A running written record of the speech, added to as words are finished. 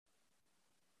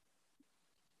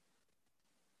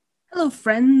Hello,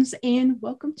 friends, and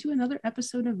welcome to another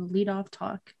episode of Lead Off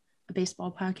Talk, a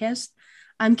baseball podcast.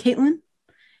 I'm Caitlin,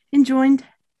 and joined,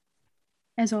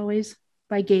 as always,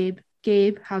 by Gabe.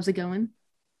 Gabe, how's it going?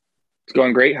 It's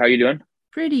going great. How are you doing?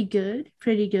 Pretty good,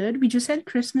 pretty good. We just had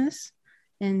Christmas,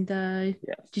 and Yes.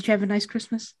 did you have a nice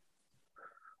Christmas?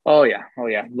 Oh yeah. Oh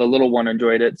yeah. The little one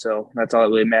enjoyed it, so that's all that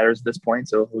really matters at this point.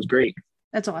 So it was great.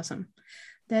 That's awesome.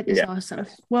 That is Yeah. awesome.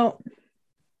 Well,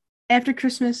 after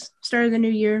Christmas, start of the new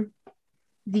year,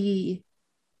 the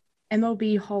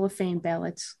MLB Hall of Fame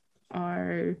ballots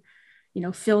are,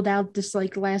 filled out this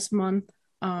like last month.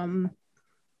 Um,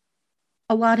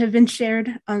 a lot have been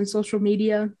shared on social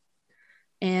media,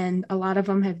 and a lot of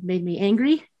them have made me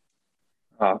angry.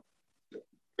 Uh,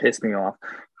 Pissed me off.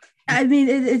 I mean,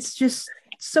 it's just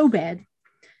so bad.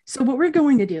 So what we're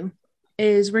going to do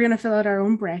is we're going to fill out our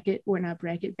own bracket, or not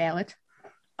bracket, ballot.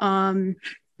 Um,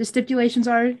 the stipulations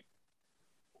are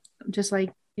just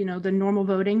like the normal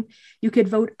voting. You could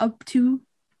vote up to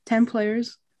 10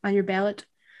 players on your ballot.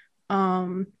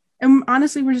 And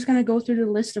honestly, we're just going to go through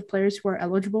the list of players who are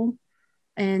eligible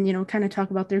and kind of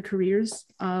talk about their careers.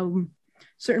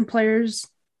 Certain players,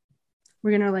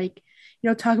 we're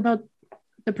gonna talk about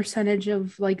the percentage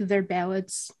of like their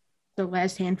ballots the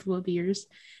last handful of years,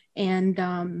 and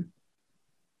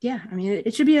yeah, I mean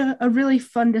it should be a really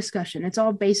fun discussion. It's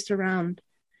all based around,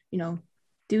 you know,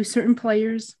 do certain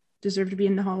players deserve to be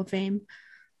in the Hall of Fame?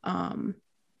 Um,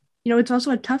 it's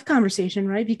also a tough conversation,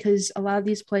 right? Because a lot of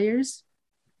these players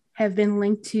have been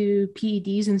linked to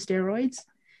PEDs and steroids,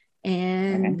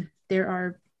 and Mhm. there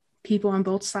are people on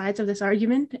both sides of this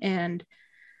argument, and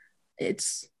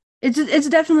it's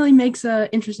definitely makes a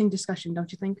interesting discussion,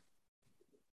 don't you think?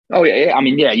 Oh yeah, yeah. I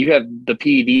mean, yeah. You have the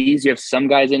PEDs. You have some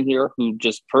guys in here who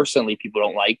just personally people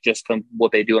don't like just from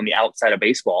what they do on the outside of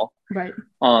baseball. Right.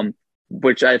 Um,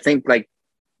 which I think like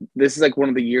this is like one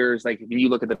of the years like when you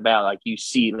look at the ballot, like you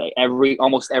see like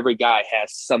almost every guy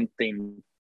has something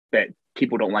that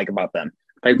people don't like about them.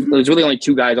 Like Mm-hmm. there's really only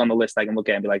two guys on the list I can look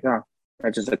at and be like, oh,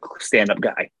 that's just a stand-up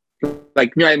guy.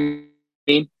 Like you know what I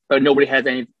mean? But nobody has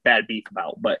any bad beef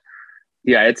about. But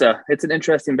yeah, it's an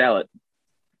interesting ballot.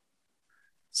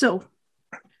 So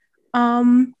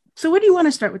what do you want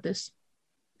to start with this,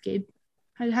 Gabe?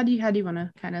 How do you want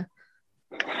to kind of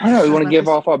I don't know. You talk want to about give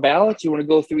this? off our ballots? You want to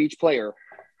go through each player?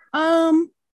 um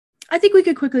I think we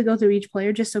could quickly go through each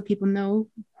player just so people know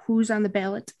who's on the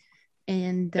ballot,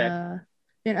 and Okay.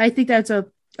 I think that's a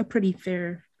pretty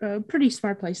fair, pretty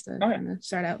smart place to Oh yeah. kind of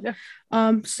start out.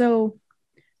 Yeah. So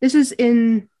this is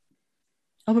in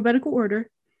alphabetical order,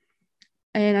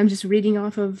 and I'm just reading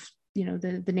off of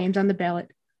the names on the ballot.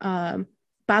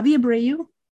 Bobby Abreu,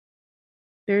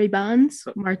 Barry Bonds,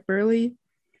 Mark Burley,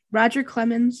 Roger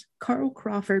Clemens, Carl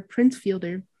Crawford, Prince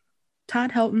Fielder,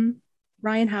 Todd Helton,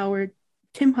 Ryan Howard,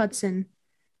 Tim Hudson,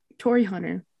 Torrey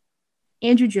Hunter,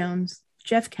 Andrew Jones,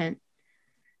 Jeff Kent,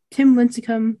 Tim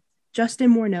Lincecum,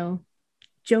 Justin Morneau,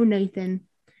 Joe Nathan,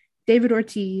 David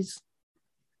Ortiz,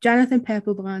 Jonathan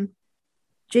Papelbon,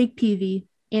 Jake Peavy,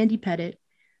 Andy Pettit,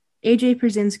 AJ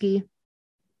Przinsky,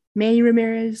 Manny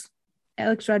Ramirez,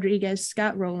 Alex Rodriguez,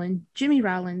 Scott Rowland, Jimmy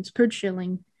Rollins, Kurt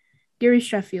Schilling, Gary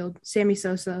Sheffield, Sammy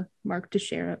Sosa, Mark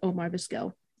Teixeira, Omar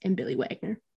Vizquel, and Billy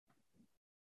Wagner.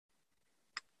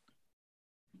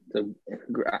 It's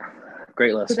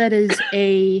great So list. that is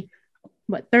a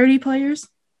 30 players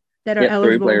that are Yep. Three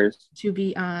eligible players. to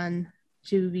be on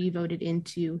to be voted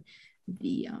into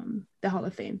the Hall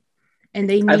of Fame, and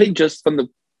they I think need. just from the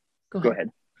Go go ahead.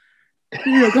 ahead.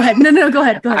 No, go ahead. No, go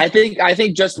ahead. Go ahead. I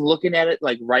think just looking at it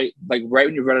like right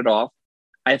when you read it off,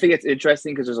 I think it's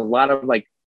interesting because there's a lot of like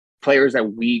players that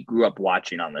we grew up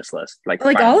watching on this list. Like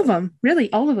Like all of finally, them,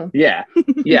 really, all of them. yeah,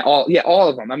 all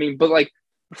of them. I mean, but like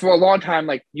for a long time,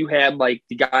 like you had like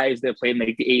the guys that played in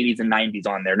like the 80s and 90s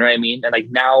on there. You know what I mean? And like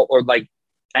now, or like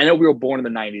I know we were born in the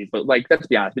 90s, but like let's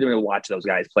be honest, we didn't really watch those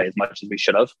guys play as much as we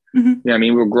should have. Mm-hmm. You know what I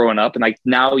mean? We were growing up, and like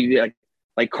now you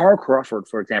like Carl Crawford,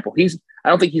 for example. I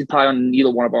don't think he's probably on either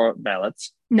one of our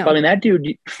ballots. But I No. mean, that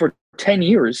dude for 10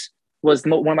 years was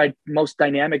one of my most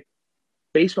dynamic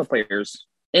baseball players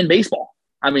in baseball.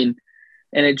 I mean,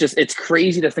 and it's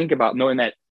crazy to think about knowing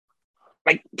that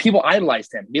like people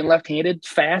idolized him being left-handed,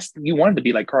 fast. You wanted to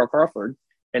be like Carl Crawford,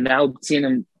 and now seeing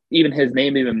him, even his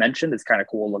name even mentioned, is kind of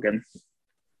cool looking.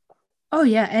 Oh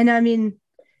yeah, and I mean,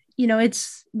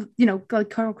 it's like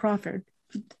Carl Crawford.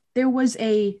 There was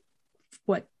a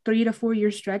 3 to 4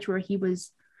 year stretch where he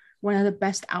was one of the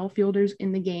best outfielders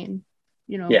in the game.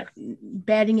 Yeah,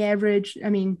 Batting average.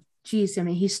 I mean, geez, I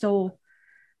mean he stole.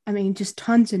 I mean, just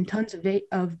tons and tons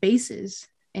of bases,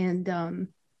 and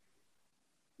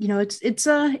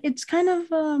it's kind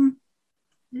of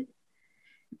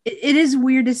it is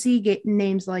weird to see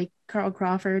names like Carl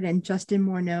Crawford and Justin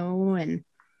Morneau and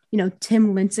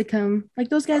Tim Lincecum. Like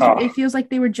those guys, Oh, it feels like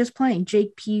they were just playing.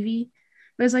 Jake Peavy,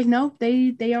 but it's like no,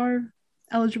 they are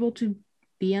eligible to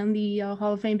be on the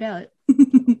Hall of Fame ballot.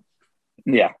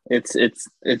 yeah, it's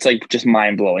like just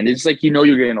mind blowing. It's like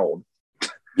you're getting old.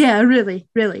 Yeah, really,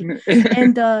 really.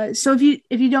 And so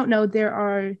if you don't know, there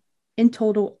are in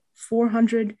total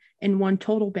 401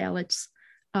 total ballots.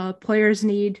 Players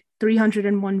need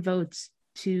 301 votes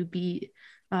to be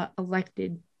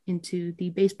elected into the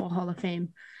Baseball Hall of Fame.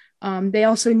 They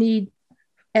also need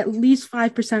at least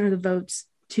 5% of the votes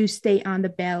to stay on the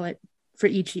ballot for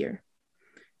each year.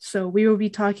 So we will be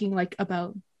talking like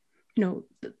about,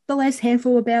 the last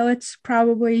handful of ballots,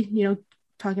 probably,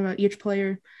 talking about each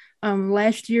player.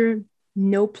 Last year,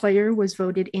 no player was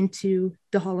voted into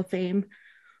the Hall of Fame,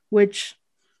 which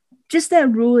just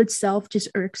that rule itself just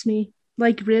irks me.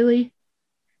 Like, really?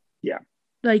 Yeah.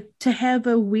 Like to have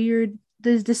a weird,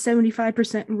 the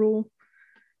 75% rule,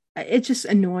 it's just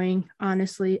annoying,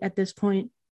 honestly, at this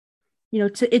point.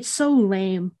 It's so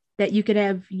lame that you could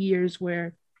have years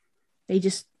where they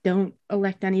just don't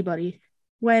elect anybody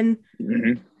when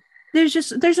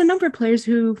there's a number of players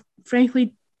who,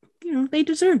 frankly, they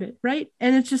deserve it, right?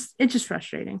 And it's just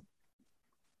frustrating.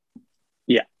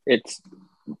 Yeah, it's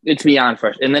beyond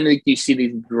frustrating. And then you see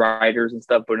these writers and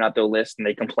stuff putting out their list, and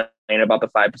they complain about the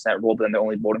 5% rule, but then they're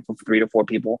only voting for 3 to 4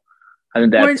 people. I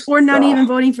mean, that's or not even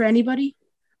voting for anybody.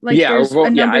 Like I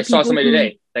saw somebody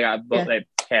today. They got they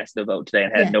cast the vote today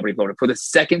and had nobody voted for the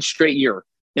second straight year.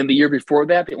 And the year before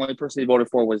that, the only person they voted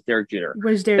for was Derek Jeter.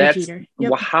 Jeter.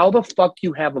 Yep. How the fuck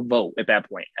you have a vote at that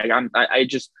point? I don't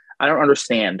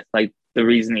understand like the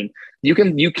reasoning. You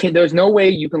can. There's no way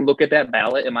you can look at that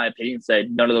ballot, in my opinion, and say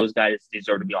none of those guys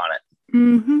deserve to be on it.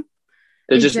 Mm-hmm.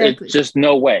 There's just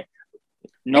no way.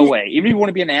 No way. Even if you want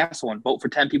to be an asshole and vote for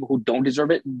 10 people who don't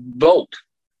deserve it, vote.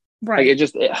 Right. Like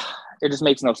it just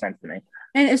makes no sense to me.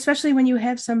 And especially when you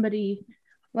have somebody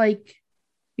like,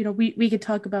 we could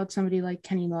talk about somebody like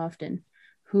Kenny Lofton,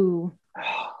 who,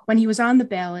 when he was on the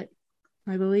ballot,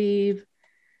 I believe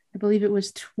it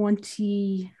was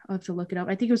 20. I'll have to look it up.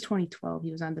 I think it was 2012.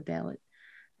 He was on the ballot,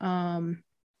 and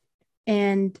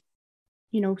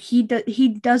he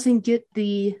doesn't get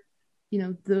the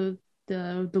the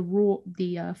rule,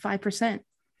 the 5%,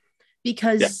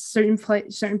 because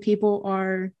certain people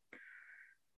are,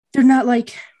 they're not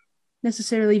like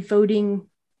necessarily voting.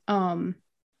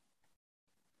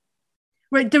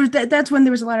 Right. That's when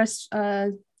there was a lot of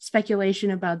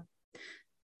speculation about,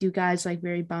 do guys like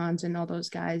Barry Bonds and all those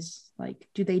guys, like,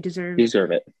 do they deserve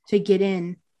it to get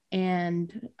in?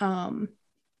 And,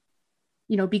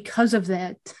 because of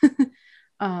that,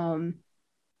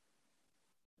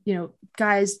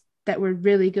 guys that were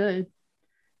really good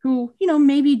who,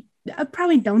 maybe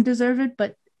probably don't deserve it,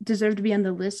 but deserve to be on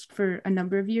the list for a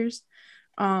number of years.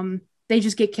 They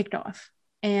just get kicked off.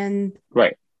 And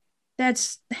right.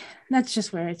 That's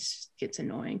just where it gets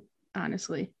annoying,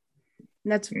 honestly.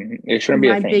 And that's it shouldn't be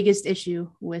my biggest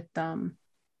issue with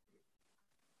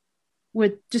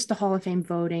just the Hall of Fame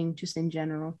voting, just in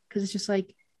general, because it's just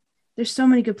like there's so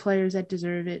many good players that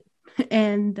deserve it,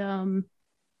 and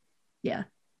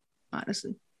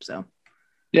honestly, so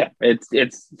yeah,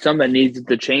 it's something that needs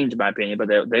to change, in my opinion, but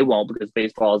they won't, because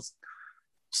baseball's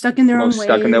stuck in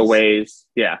their ways.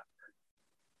 Yeah.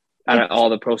 Out of all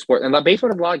the pro sport, and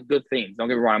baseball has a lot of good things. Don't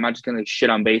get me wrong. I'm not just gonna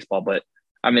shit on baseball, but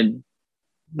I mean,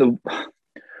 the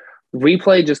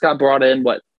replay just got brought in.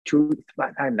 What, 5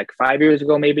 years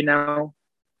ago, maybe now?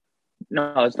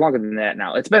 No, it's longer than that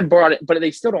now. It's been brought in, but they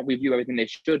still don't review everything they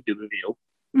should do review.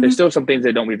 Mm-hmm. There's still some things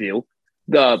they don't review.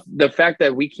 The fact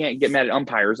that we can't get mad at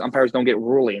umpires don't get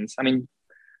rulings. I mean,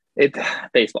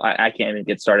 baseball. I can't even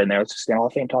get started in there. It's just Hall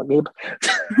of Fame talk, Gabe.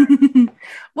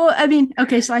 Well, I mean,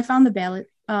 okay, so I found the ballot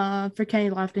for Kenny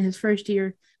Lofton. His first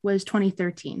year was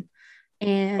 2013,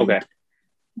 and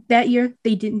that year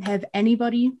they didn't have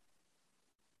anybody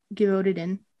get voted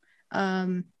in.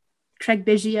 Craig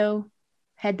Biggio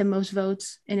had the most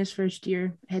votes in his first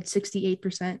year, had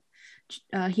 68%.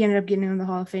 He ended up getting in the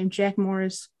Hall of Fame. Jack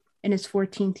Morris in his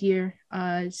 14th year,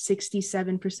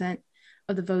 67%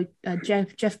 of the vote.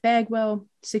 Jeff Bagwell,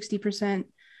 60%.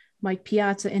 Mike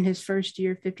Piazza in his first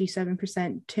year,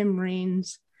 57%. Tim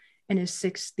Raines in his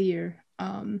 6th year,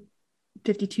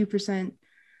 52%.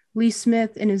 Lee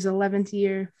Smith in his 11th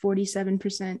year,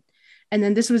 47%. And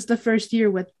then this was the first year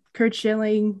with Curt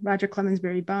Schilling, Roger Clemens,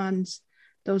 Barry Bonds.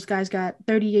 Those guys got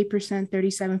 38%,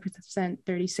 37%,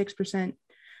 36%.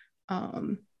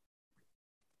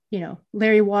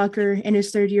 Larry Walker in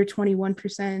his 3rd year,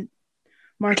 21%.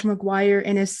 Mark McGwire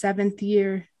in his 7th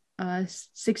year,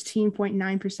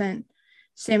 16.9%.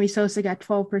 Sammy Sosa got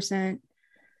 12%.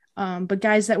 But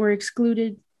guys that were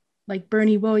excluded, like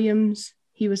Bernie Williams,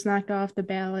 he was knocked off the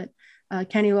ballot.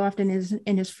 Kenny Lofton is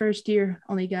in his first year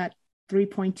only got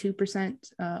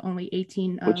 3.2%, only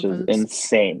 18 which is votes.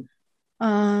 insane.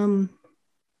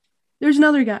 There's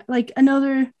another guy, like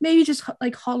another maybe just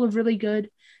like Hall of really good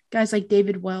guys like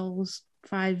David Wells,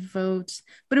 5 votes.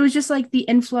 But it was just like the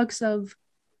influx of,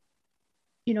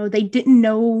 they didn't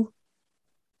know.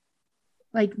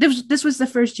 Like this was the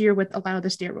first year with a lot of the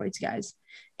steroids guys,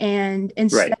 and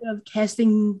instead of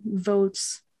casting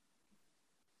votes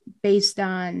based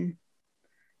on,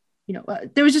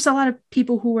 there was just a lot of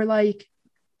people who were like,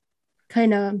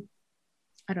 kind of,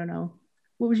 I don't know,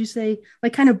 what would you say,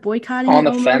 like kind of boycotting on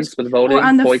the almost, fence with voting, or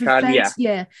on the boycott, fence,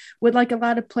 with like a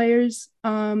lot of players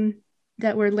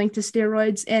that were linked to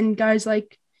steroids, and guys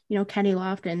like Kenny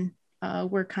Lofton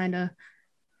were kind of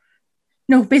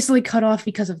basically cut off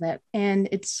because of that. And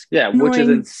it's annoying. Which is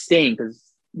insane because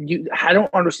I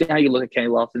don't understand how you look at Kenny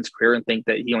Lofton's career and think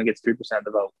that he only gets 3% of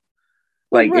the vote.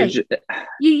 Like, right.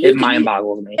 It mind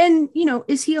boggles me. And,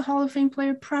 is he a Hall of Fame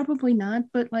player? Probably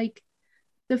not. But like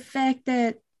the fact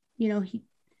that, he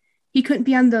couldn't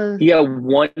be on the. He got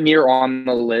 1 year on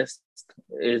the list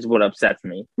is what upsets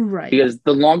me. Right. Because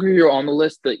the longer you're on the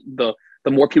list, the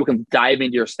more people can dive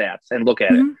into your stats and look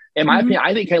at it. In my opinion,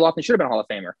 I think Kenny Lofton should have been a Hall of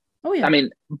Famer. Oh, yeah. I mean,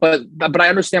 but I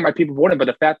understand why people wouldn't. But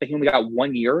the fact that he only got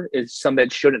 1 year is something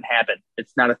that shouldn't happen.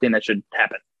 It's not a thing that should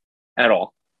happen at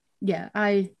all. Yeah,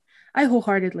 I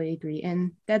wholeheartedly agree,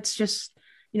 and that's just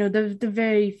the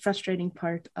very frustrating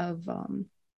part of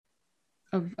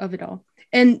it all.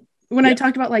 And when I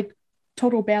talked about like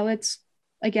total ballots,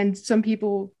 again, some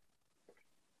people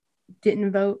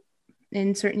didn't vote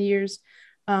in certain years,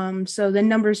 so the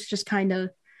numbers just kind of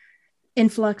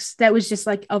influx. That was just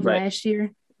like of last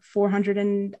year.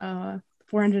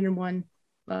 401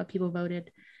 people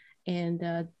voted,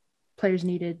 and players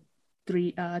needed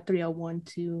 301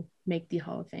 to make the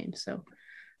Hall of Fame. So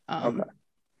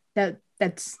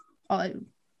that's all.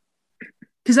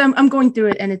 Because I'm going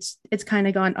through it, and it's kind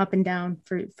of gone up and down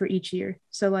for each year.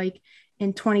 So like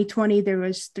in 2020 there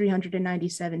was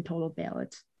 397 total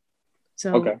ballots.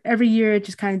 So every year it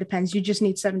just kind of depends. You just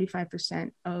need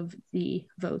 75% of the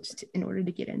votes in order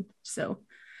to get in. So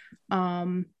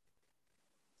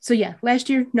last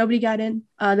year nobody got in.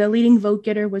 The leading vote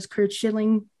getter was Curt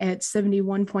Schilling at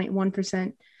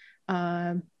 71.1%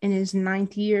 in his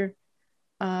 9th year.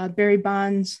 Barry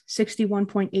Bonds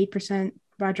 61.8%,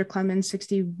 Roger Clemens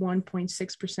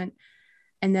 61.6%,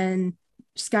 and then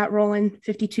Scott Rowland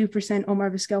 52%, Omar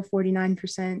Vizquel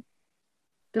 49%,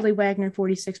 Billy Wagner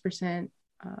 46%,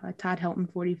 Todd Helton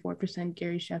 44%,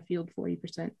 Gary Sheffield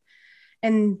 40%,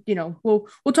 and we'll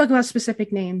talk about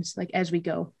specific names like as we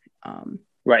go.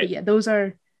 Right. Yeah, those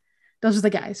are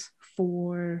the guys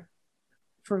for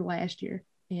last year.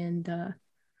 And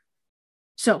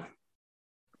so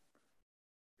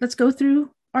let's go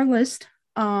through our list.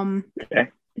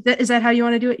 Okay. Is that how you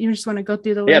want to do it? You just want to go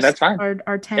through the list? Yeah, that's fine.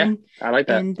 Our 10. Yeah, I like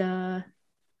that. And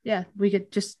we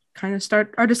could just kind of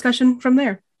start our discussion from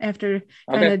there after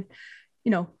kind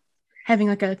of, having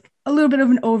like a little bit of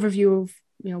an overview of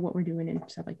what we're doing and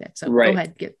stuff like that. So go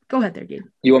ahead there, Gabe.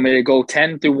 You want me to go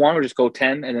 10 through 1 or just go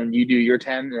 10 and then you do your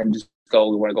 10 and then just go?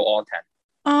 We want to go all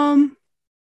 10.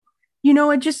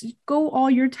 Just go all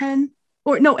your 10.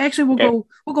 Or no, actually we'll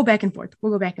go back and forth.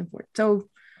 We'll go back and forth. So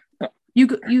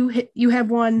you have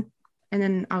one and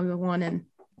then I'll go one and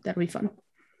that'll be fun.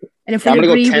 And if I'm going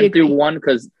to go 10 through 1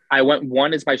 because I went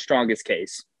 1 is my strongest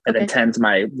case and then 10's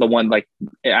the one like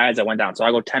as I went down. So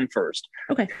I go 10 first.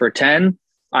 Okay. For 10,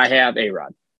 I have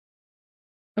A-Rod.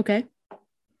 Okay.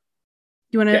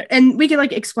 You want to, and we can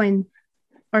like explain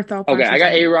our thought process. Okay, I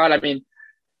got A-Rod. I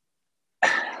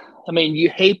mean, you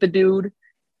hate the dude.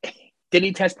 Did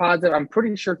he test positive? I'm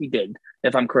pretty sure he did,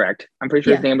 if I'm correct. I'm pretty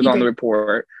sure his name was on the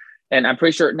report. And I'm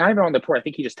pretty sure, not even on the report, I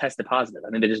think he just tested positive. I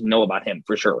mean, they just know about him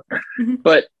for sure. Mm-hmm.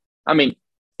 But, I mean,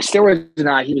 steroids or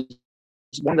not, he was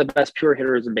one of the best pure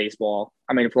hitters in baseball.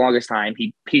 I mean, for the longest time,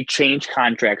 he changed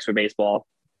contracts for baseball.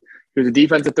 He was a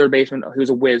defensive third baseman. He was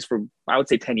a whiz for, I would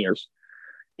say, 10 years.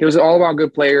 He was an all-around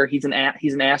good player. He's an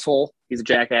asshole. He's a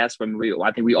jackass. I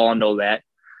think we all know that.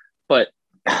 But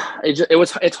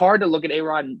it's hard to look at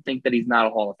A-Rod and think that he's not a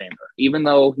Hall of Famer, even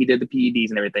though he did the PEDs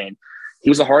and everything. He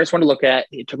was the hardest one to look at.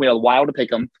 It took me a while to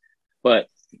pick him, but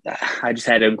I just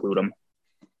had to include him.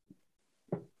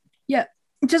 Yeah,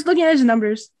 just looking at his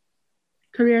numbers,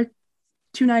 career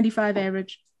 295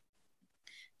 average,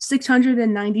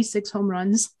 696 home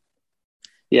runs.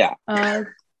 Yeah.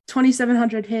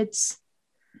 2,700 hits.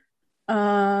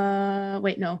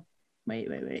 Wait,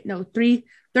 No,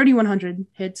 3,100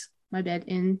 hits, my bad,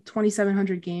 in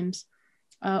 2,700 games,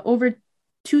 over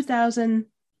 2,000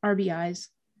 RBIs.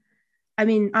 I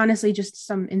mean, honestly, just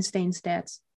some insane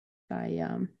stats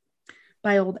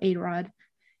by old A-Rod.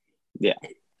 Yeah.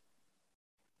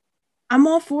 I'm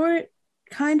all for it,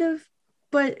 kind of,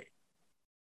 but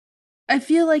I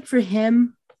feel like for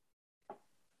him,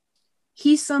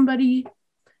 he's somebody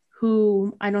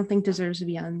who I don't think deserves to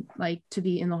be to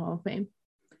be in the Hall of Fame.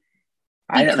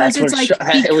 I know that's what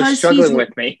it was struggling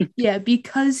with me. Yeah,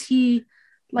 because he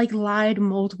lied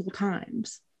multiple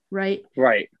times, right?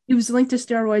 Right. He was linked to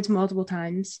steroids multiple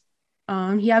times.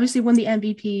 He obviously won the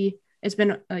MVP. It's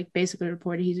been basically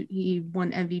reported he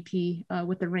won MVP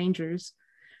with the Rangers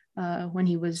when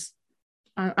he was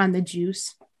on the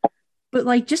juice.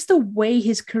 But just the way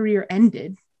his career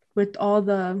ended with all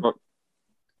the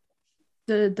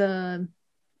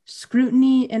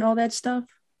scrutiny and all that stuff,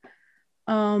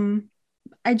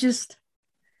 I just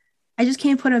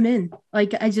can't put him in.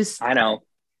 I know.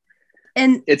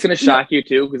 And it's gonna shock you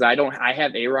too, because I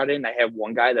have A-Rod in, I have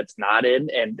one guy that's not in,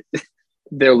 and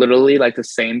they're literally the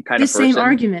same kind of person. The same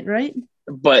argument, right?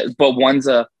 But one's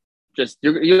just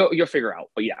you'll figure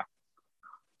out. But yeah.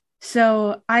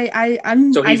 So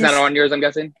I'm. So he's not on yours, I'm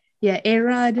guessing. Yeah,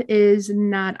 A-Rod is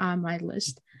not on my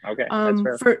list. Okay,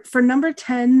 that's fair. For number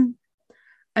 10,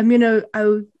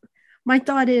 my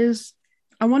thought is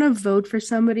I want to vote for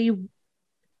somebody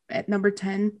at number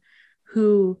 10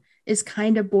 who is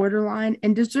kind of borderline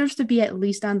and deserves to be at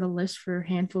least on the list for a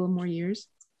handful of more years.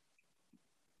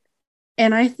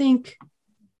 And I think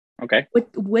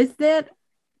with that,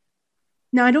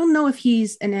 now I don't know if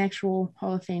he's an actual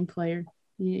Hall of Fame player.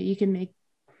 You can make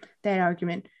that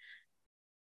argument.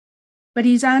 But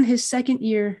he's on his second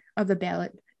year of the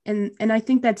ballot. And I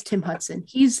think that's Tim Hudson.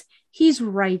 He's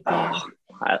right there.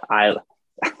 I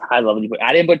love it.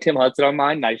 I didn't put Tim Hudson on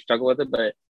mine. I struggle with it,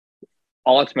 but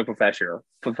ultimate professional.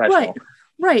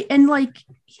 Right. And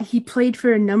he played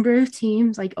for a number of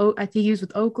teams. I think he was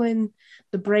with Oakland,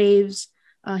 the Braves.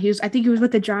 I think he was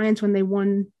with the Giants when they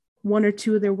won one or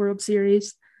two of their World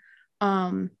Series.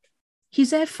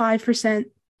 He's at 5%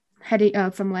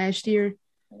 heading from last year.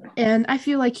 And I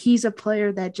feel like he's a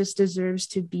player that just deserves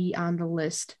to be on the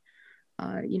list.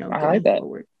 I like that.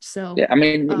 Forward. So yeah, I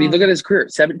mean, if you look at his career,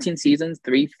 17 seasons,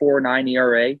 3.49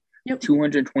 ERA,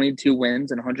 222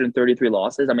 wins and 133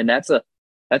 losses. I mean, that's a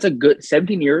good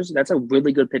 17 years. That's a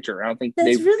really good pitcher. I don't think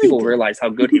people realize how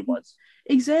good he was.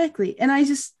 Exactly. And I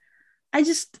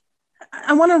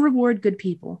want to reward good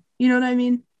people. You know what I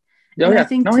mean? I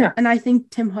think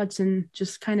Tim Hudson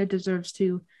just kind of deserves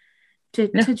to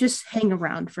just hang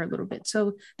around for a little bit.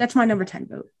 So that's my number 10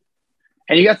 vote.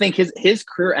 And you got to think his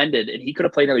career ended and he could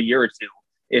have played another year or two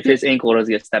if his ankle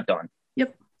doesn't get stepped on.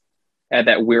 Yep. At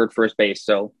that weird first base.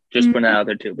 So just putting that out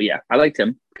there too. But yeah, I liked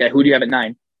him. Okay, who do you have at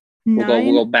 9? We'll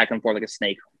go back and forth like a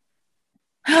snake.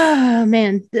 Oh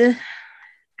man.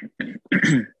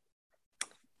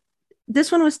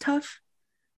 This one was tough.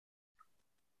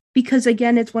 Because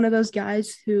again, it's one of those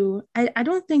guys who I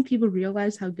don't think people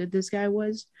realize how good this guy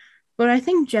was. But I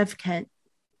think Jeff Kent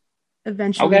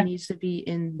eventually needs to be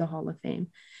in the Hall of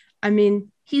Fame. I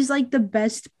mean, he's the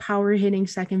best power hitting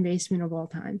second baseman of all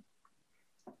time.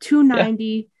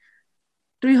 290,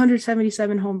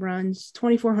 377 home runs,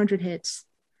 2,400 hits.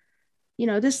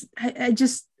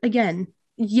 Again,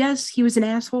 yes, he was an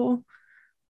asshole.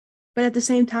 But at the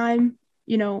same time,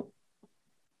 I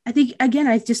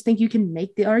just think you can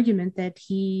make the argument that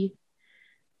he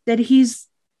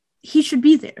should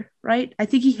be there, right? I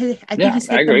think he's hit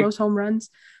the most home runs.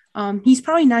 He's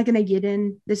probably not going to get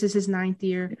in. This is his 9th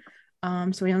year.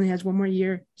 So he only has one more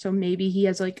year. So maybe he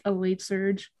has a late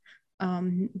surge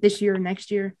this year or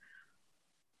next year.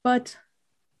 But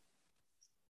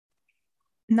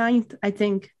 9th, I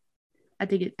think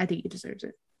he deserves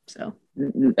it. So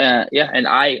and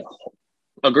I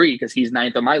agree because he's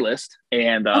 9th on my list.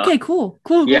 And okay, cool.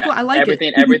 I like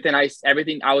everything I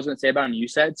was going to say about him you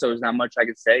said. So there's not much I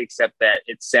could say except that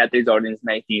it's sad that he's already in his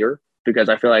 9th year because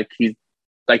I feel like he's,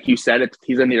 like you said,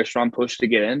 he's going to need a strong push to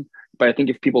get in. But I think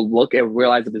if people look and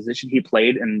realize the position he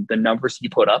played and the numbers he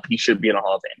put up, he should be in a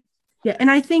Hall of Fame. Yeah,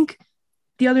 and I think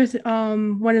the other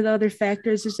one of the other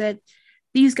factors is that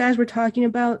these guys we're talking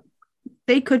about,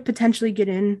 they could potentially get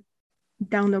in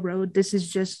down the road. This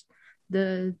is just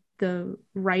the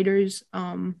writers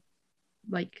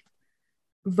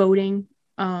voting,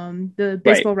 the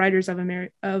Baseball Writers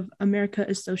of America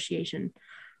Association.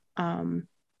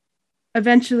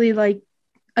 Eventually,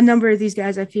 a number of these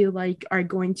guys I feel like are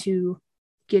going to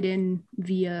get in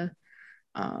via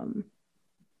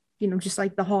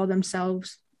just the hall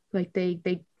themselves.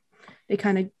 They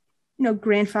kind of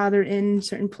grandfather in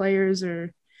certain players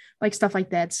or like stuff like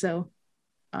that. So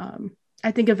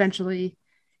I think eventually,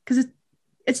 because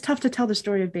it's tough to tell the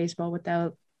story of baseball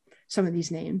without some of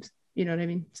these names. You know what I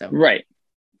mean? So Right.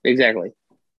 Exactly.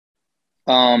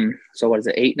 So what is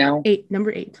it, 8 now?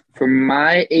 Number 8. For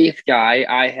my 8th guy,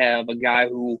 I have a guy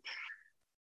who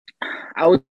I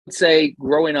would say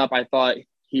growing up, I thought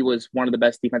he was one of the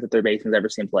best defensive third basemen I've ever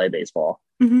seen play baseball.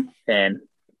 Mm-hmm. And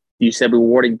you said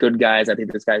rewarding good guys. I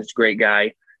think this guy's a great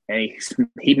guy. And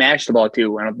he mashed the ball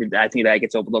too. I think that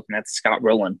gets overlooked, and that's Scott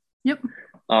Rowland. Yep.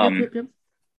 Yep.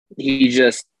 He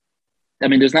just, I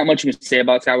mean, there's not much you can say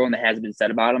about Scott Rowland that hasn't been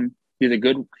said about him. He's a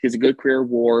good career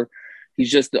WAR. He's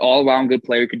just an all-around good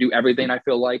player. He could do everything, I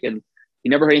feel like, and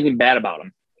you never heard anything bad about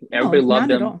him. Everybody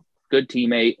loved him. Good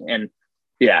teammate, and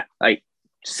yeah, like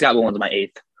Scott Rowland's my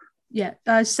 8th. Yeah,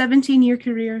 17-year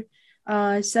career,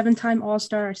 7-time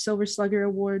All-Star, Silver Slugger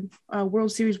Award,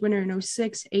 World Series winner in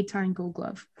 2006, 8-time Gold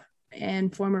Glove,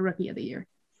 and former Rookie of the Year.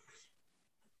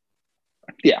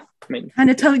 Yeah, I mean, kind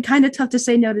of tough to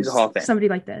say no to somebody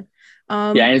like that.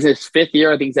 And it's his 5th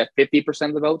year. I think he's at 50%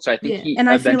 of the vote. So I think he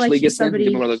eventually gets in.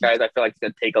 One of those guys. I feel like it's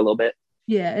gonna take a little bit.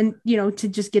 Yeah, and to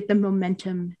just get the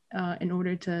momentum in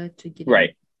order to get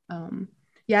right. In.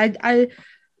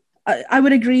 I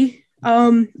would agree.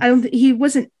 I don't think he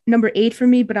wasn't number 8 for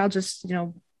me, but I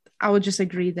would just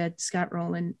agree that Scott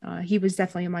Rowland, he was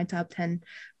definitely in my top 10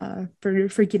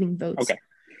 for getting votes. Okay.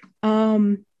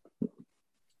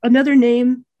 Another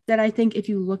name that I think if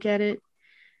you look at it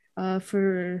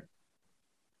for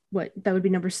what that would be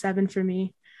number 7 for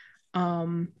me,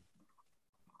 Andruw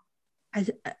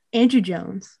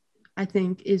Jones, I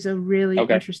think, is a really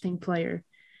interesting player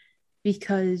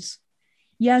because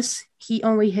yes, he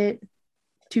only hit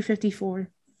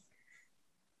 254,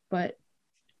 but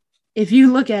if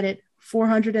you look at it,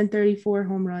 434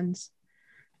 home runs.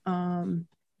 Let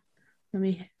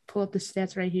me pull up the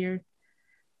stats right here.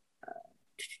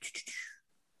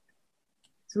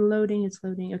 It's loading.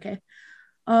 Okay.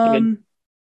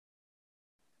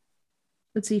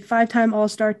 Let's see. 5-time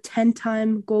All-Star,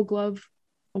 10-time Gold Glove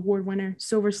Award winner,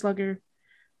 Silver Slugger,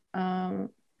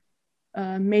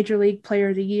 Major League Player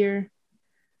of the Year.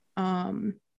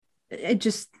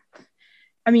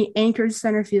 Anchored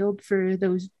center field for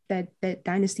that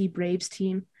Dynasty Braves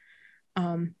team.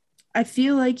 I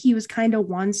feel like he was kind of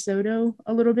Juan Soto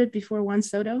a little bit before Juan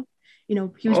Soto. He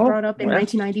was brought up in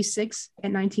 1996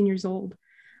 at 19 years old.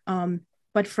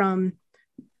 But from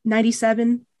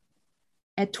 97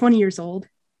 at 20 years old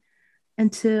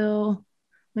until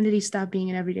when did he stop being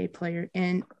an everyday player?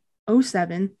 In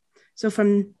 2007. So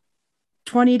from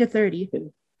 20 to 30,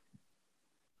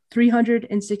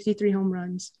 363 home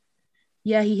runs.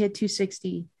 Yeah, he hit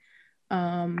 260.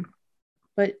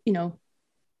 But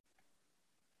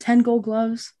 10 Gold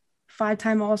Gloves,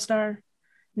 5-time All-Star,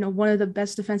 one of the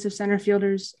best defensive center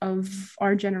fielders of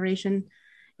our generation,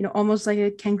 almost like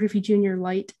a Ken Griffey Jr.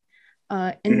 light.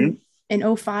 In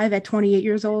 2005 at 28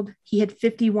 years old, he had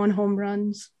 51 home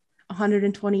runs,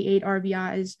 128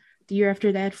 RBIs. The year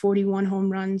after that, 41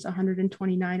 home runs,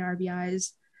 129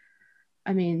 RBIs.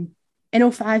 I mean, in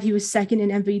 2005, he was second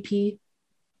in MVP.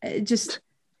 This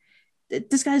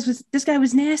guy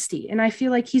was nasty. And I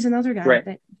feel like he's another guy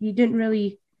that you didn't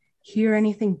really hear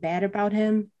anything bad about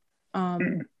him.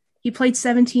 He played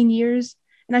 17 years,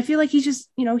 and I feel like he's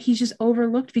just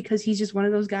overlooked because he's just one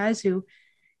of those guys who,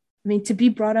 to be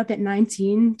brought up at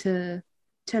 19 to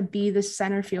be the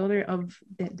center fielder of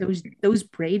those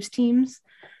Braves teams.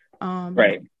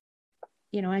 I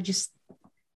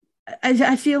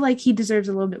feel like he deserves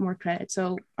a little bit more credit.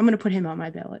 So I'm going to put him on my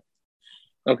ballot.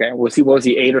 Okay. What was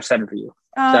he 8 or 7 for you?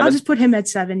 I'll just put him at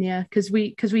 7. Yeah. Cause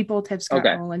we both have Scott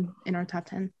Rowland in our top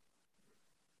 10.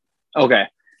 Okay.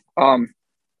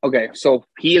 Okay. So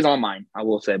he is on mine, I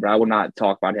will say, but I will not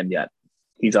talk about him yet.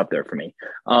 He's up there for me.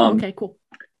 Okay, cool.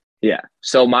 Yeah.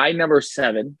 So my number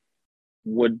 7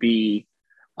 would be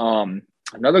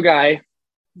another guy,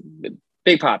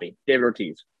 Big Papi, David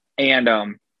Ortiz. And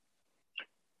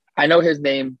I know his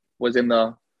name was in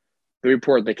the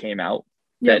report that came out.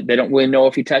 That they don't really know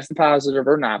if he tested positive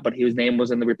or not, but his name was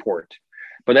in the report.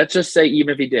 But let's just say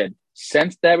even if he did,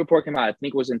 since that report came out, I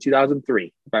think it was in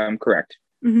 2003, if I'm correct.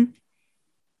 Mm-hmm.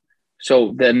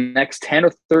 So the next 10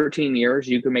 or 13 years,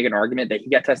 you can make an argument that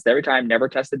he got tested every time, never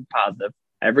tested positive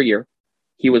every year.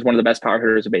 He was one of the best power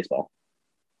hitters of baseball.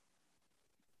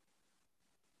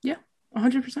 Yeah,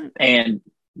 100%. And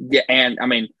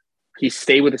he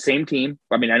stayed with the same team.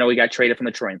 I know he got traded from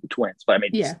the Twins, but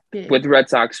with the Red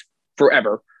Sox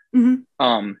forever.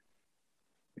 Mm-hmm.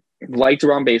 Lights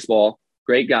around baseball,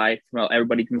 great guy. Well,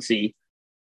 everybody can see.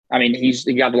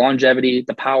 He got the longevity,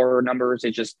 the power numbers.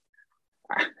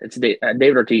 It's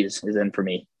David Ortiz is in for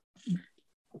me.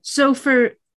 So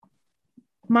for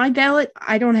my ballot,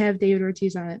 I don't have David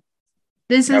Ortiz on it.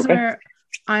 This is where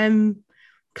I'm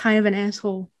kind of an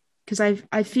asshole because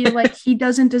I feel like he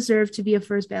doesn't deserve to be a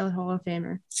first ballot Hall of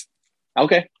Famer.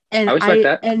 Okay. And I respect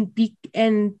that.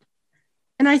 And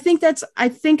I think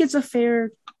it's a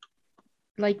fair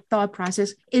like thought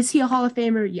process. Is he a Hall of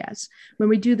Famer? Yes. When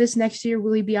we do this next year,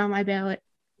 will he be on my ballot?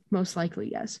 Most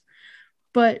likely, yes.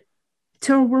 But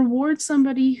to reward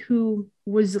somebody who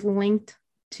was linked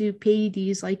to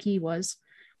PEDs like he was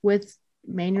with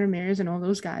Manny Ramirez and all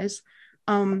those guys,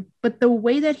 but the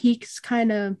way that he's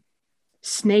kind of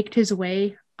snaked his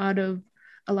way out of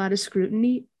a lot of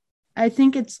scrutiny, I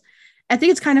think it's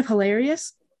kind of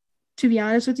hilarious, to be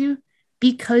honest with you,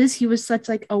 because he was such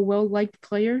like a well-liked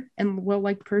player and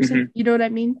well-liked person. Mm-hmm. You know what I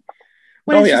mean?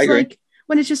 When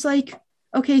it's just like,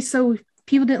 okay, so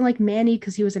people didn't like Manny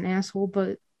because he was an asshole,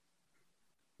 but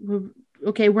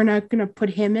okay, we're not gonna put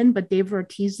him in, but David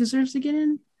Ortiz deserves to get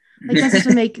in. Like that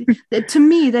doesn't make to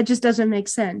me, that just doesn't make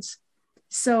sense.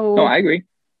 So no, I agree.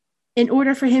 In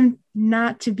order for him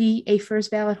not to be a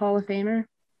first ballot Hall of Famer,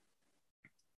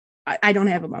 I don't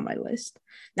have him on my list.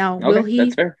 Now, will he?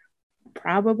 That's fair.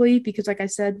 Probably, because like I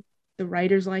said, the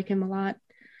writers like him a lot.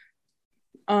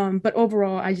 But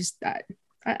overall,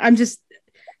 I'm just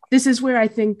this is where I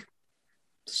think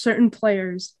certain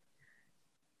players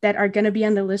that are going to be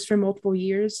on the list for multiple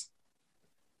years,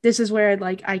 this is where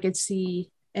like I could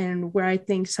see, and where I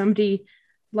think somebody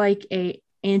like a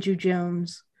Andrew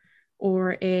Jones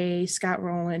or a Scott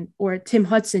Rowland or Tim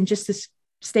Hudson, just to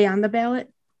stay on the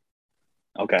ballot,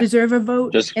 deserve a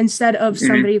vote instead of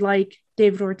somebody like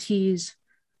David Ortiz,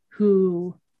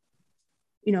 who,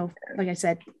 you know, like I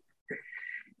said,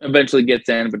 eventually gets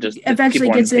in, but just eventually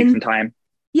gets in. Take some time.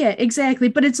 Yeah, exactly.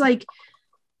 But it's like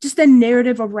just the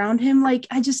narrative around him. Like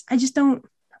I just don't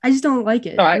like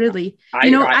it. Really.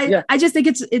 I just think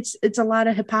it's a lot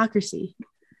of hypocrisy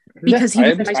because he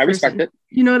was a nice person. Respect it.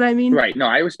 You know what I mean? Right. No,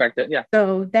 I respect it. Yeah.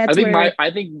 So that's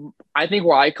I think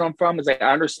where I come from is like,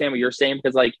 I understand what you're saying,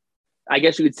 because like, I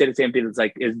guess you could say the same thing. It's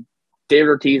like, is David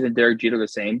Ortiz and Derek Jeter the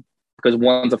same? Because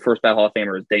one's a first ballot Hall of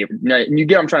Famer. Is David? You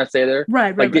get what I'm trying to say there?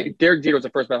 Right. Like Derek Jeter was a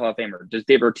first ballot Hall of Famer. Does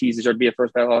David Ortiz deserve to be a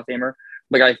first ballot Hall of Famer?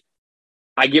 Like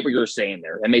I get what you're saying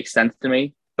there. That makes sense to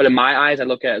me. But in my eyes, I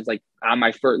look at it as like,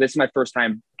 this is my first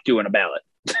time doing a ballot.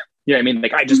 You know what I mean?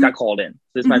 Like I just got called in. So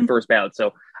this is my first ballot.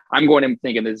 So I'm going in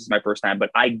thinking this is my first time. But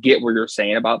I get what you're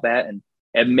saying about that. And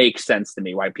it makes sense to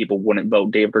me why people wouldn't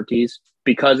vote David Ortiz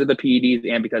because of the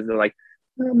PEDs and because they're like,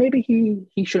 well, maybe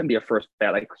he shouldn't be a first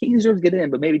ballot. Like he deserves to get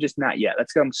in, but maybe just not yet.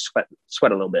 Let's get him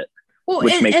sweat a little bit. Well,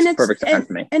 which makes perfect sense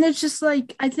to me. And it's just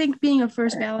like, I think being a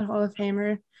first ballot Hall of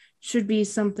Famer should be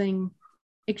something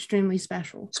extremely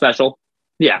special. Special?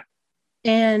 Yeah.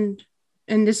 And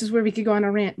this is where we could go on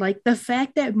a rant. Like the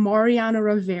fact that Mariano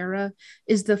Rivera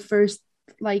is the first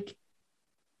like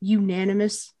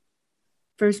unanimous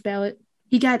first ballot.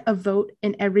 He got a vote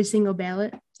in every single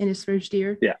ballot in his first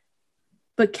year. Yeah.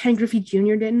 But Ken Griffey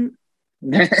Jr. didn't.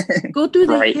 Go through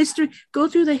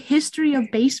the history of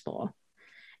baseball.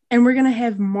 And we're gonna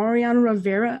have Mariano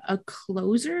Rivera, a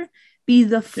closer, be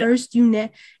the first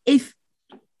unit. If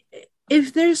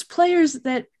there's players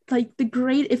that like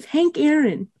if Hank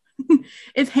Aaron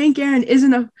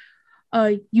isn't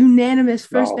a unanimous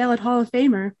first ballot Hall of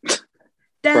Famer,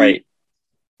 then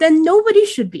nobody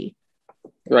should be.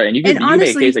 Right, and you can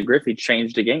make a case that Griffey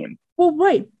changed the game. Well,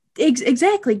 right,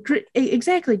 exactly.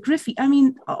 Griffey. I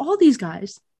mean, all these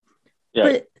guys.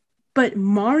 Yeah. But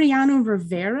Mariano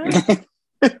Rivera,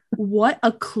 what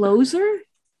a closer!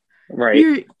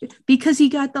 Right, because he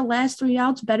got the last 3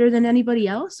 outs better than anybody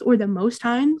else, or the most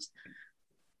times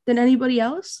than anybody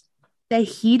else, that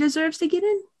he deserves to get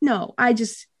in. No,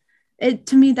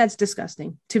 to me that's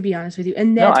disgusting, to be honest with you,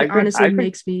 and that honestly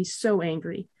makes me so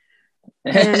angry.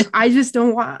 And I just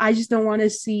don't want to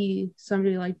see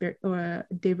somebody like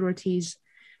David Ortiz,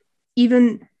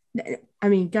 even, I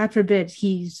mean, God forbid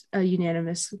he's a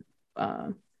unanimous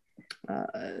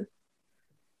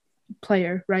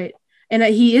player, right? And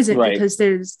he isn't, because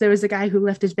there was a guy who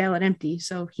left his ballot empty,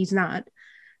 so he's not.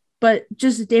 But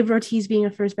just David Ortiz being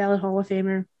a first ballot Hall of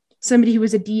Famer, somebody who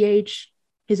was a DH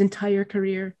his entire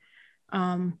career,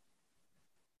 that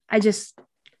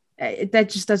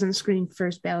just doesn't scream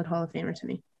first ballot Hall of Famer to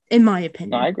me, in my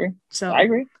opinion. No, I agree. So I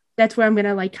agree. That's where I'm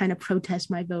gonna like kind of protest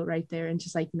my vote right there and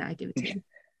just like not give it to him.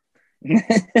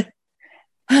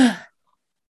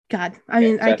 God, I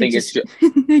mean, so I could just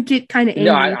get kind of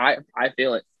angry. No, I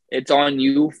feel it. It's on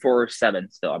you for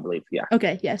 7 still, I believe. Yeah.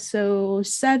 Okay. Yeah. So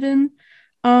 7.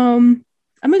 I'm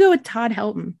gonna go with Todd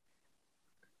Helton.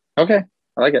 Okay,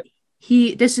 I like it.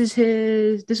 This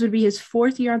would be his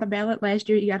fourth year on the ballot. Last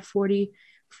year he got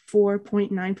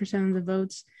 44.9% of the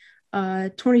votes,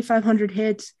 2,500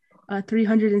 hits,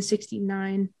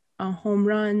 369 home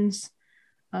runs,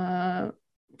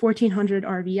 1,400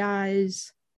 RBIs.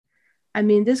 I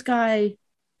mean, this guy,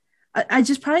 I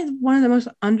just probably one of the most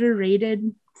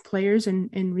underrated players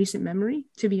in recent memory,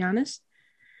 to be honest.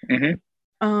 Again,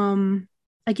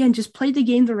 just played the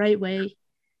game the right way.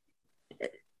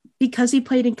 Because he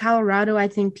played in Colorado, I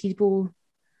think people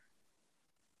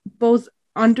both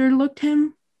underlooked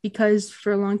him because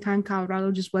for a long time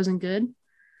Colorado just wasn't good,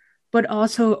 but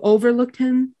also overlooked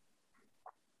him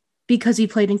because he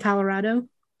played in Colorado.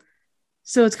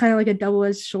 So it's kind of like a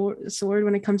double-edged sword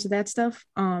when it comes to that stuff.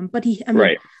 But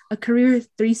a career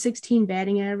 316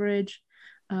 batting average,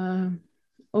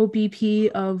 OBP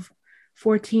of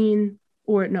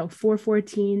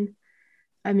 414.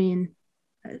 I mean,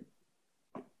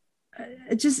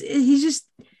 he's just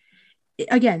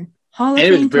again Hall of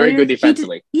Fame. He was very good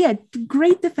defensively.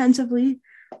 Great defensively.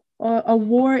 A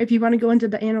WAR, if you want to go into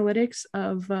the analytics,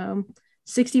 of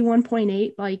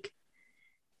 61.8. Like,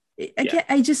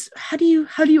 how do you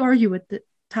argue with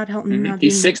Todd Helton?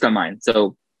 He's sixth on mine,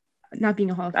 so not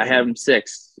being a Hall of Famer. I have him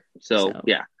sixth. So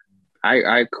yeah,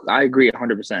 I agree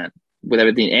 100% with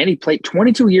everything. And he played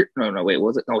 22 years. No, wait,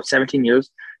 was it? No, 17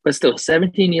 years. But still,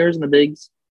 17 years in the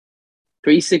bigs.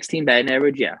 316 batting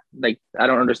average, yeah. Like, I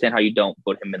don't understand how you don't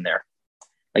put him in there,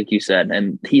 like you said.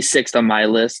 And he's sixth on my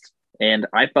list, and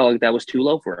I felt like that was too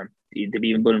low for him to be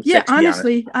even put him sixth. Yeah,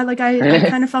 honestly, I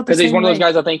kind of felt the same because he's one of those way.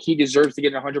 guys I think he deserves to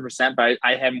get 100%, but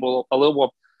I have a little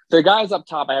more. The guys up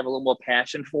top, I have a little more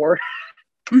passion for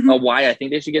why I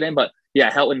think they should get in. But yeah,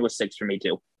 Helton was sixth for me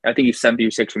too. I think he's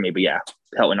 76 for me, but yeah,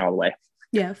 Helton all the way.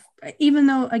 Yeah, even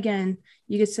though again,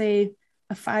 you could say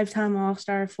a 5-time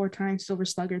All-Star, 4-time Silver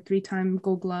Slugger, 3-time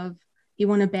Gold Glove. He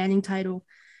won a batting title.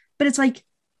 But it's like,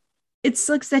 it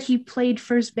sucks that he played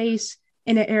first base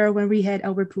in an era when we had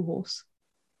Albert Pujols.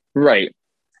 Right.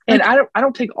 And I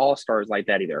don't take All-Stars like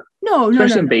that either. No.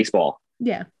 Especially in baseball.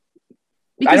 Yeah.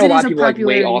 Because I know a lot of people like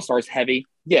way All-Stars heavy.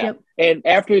 Yeah. Yep. And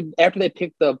after they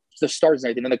pick the stars and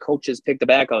everything, then the coaches pick the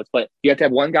backups. But you have to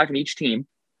have one guy from each team.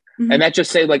 And that just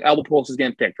say like Albert Pujols is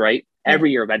getting picked, right? Every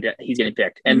year he's getting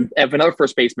picked. And if another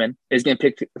first baseman is getting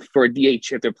picked for a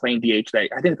DH, if they're playing DH, I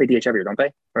think they play DH every year, don't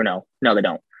they? Or no? No, they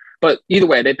don't. But either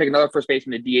way, they pick another first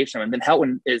baseman to DH them. And then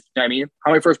Helton is, you know what I mean?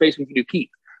 How many first basemen can you keep?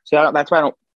 So that's why I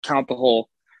don't count the whole.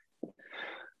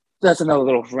 That's another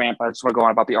little rant. I just want to go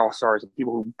on about the All-Stars and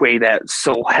people who weigh that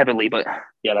so heavily. But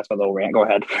yeah, that's my little rant. Go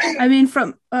ahead. I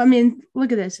mean,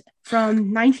 look at this.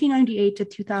 From 1998 to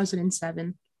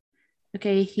 2007.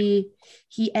 Okay, he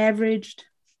averaged,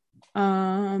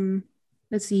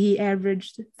 he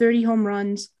averaged 30 home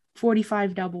runs,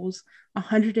 45 doubles,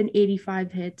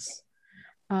 185 hits.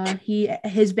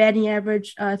 His batting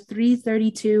average,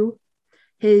 332,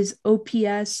 his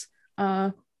OPS,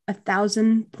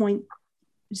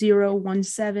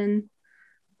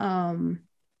 1,000.017.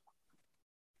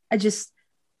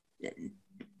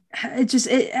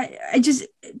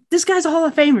 This guy's a Hall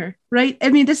of Famer, right? I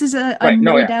mean, this is a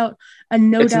no doubt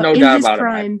in his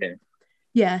prime.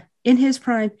 Yeah, in his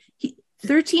prime,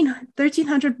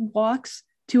 1,300 walks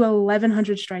to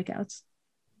 1,100 strikeouts.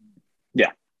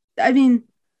 Yeah, I mean,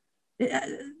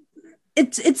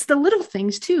 it's the little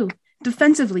things too.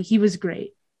 Defensively, he was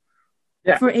great.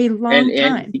 Yeah, for a long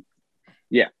time.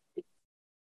 Yeah,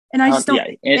 and I just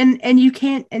don't. And you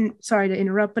can't. And sorry to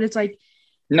interrupt, but it's like.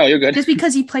 No, you're good. Just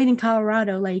because he played in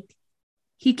Colorado, like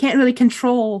he can't really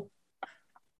control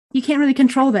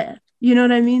that. You know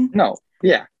what I mean? No.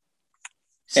 Yeah.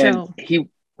 So, and he,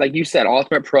 like you said,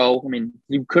 ultimate pro. I mean,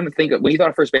 you couldn't think of when you thought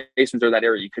of first baseman or that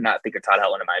era, you could not think of Todd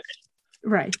Helton, in my opinion.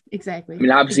 Right. Exactly. I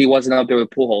mean, obviously he wasn't up there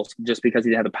with Pujols just because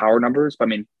he didn't have the power numbers. But I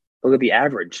mean, look at the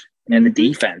average and the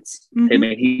defense. I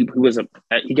mean, he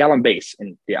got on base,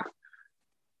 and yeah.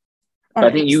 I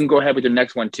think you can go ahead with your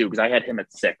next one too, because I had him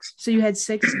at 6. So you had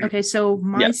 6. Okay, so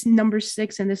mine's number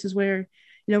 6, and this is where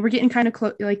we're getting kind of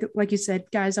close. Like you said,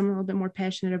 guys, I'm a little bit more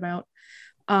passionate about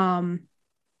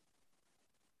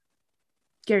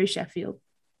Gary Sheffield.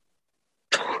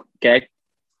 Okay.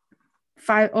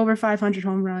 Over 500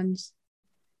 home runs,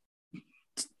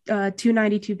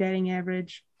 292 batting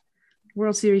average,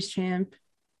 World Series champ,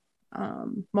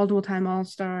 multiple time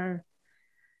All-Star.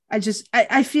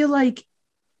 I feel like.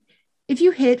 If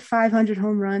you hit 500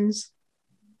 home runs,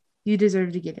 you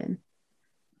deserve to get in.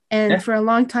 And for a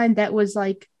long time, that was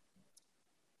like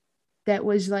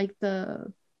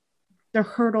the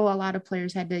hurdle a lot of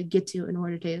players had to get to in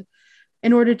order to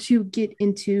get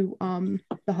into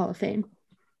the Hall of Fame.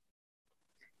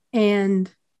 And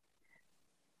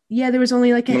there was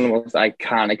only like one of the most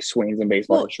iconic swings in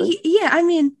baseball history. I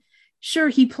mean, sure,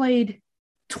 he played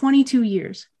 22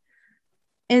 years.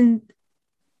 And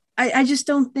I just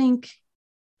don't think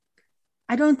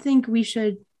we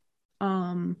should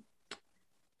what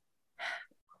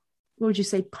would you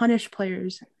say, punish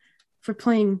players for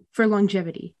playing for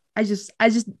longevity. I just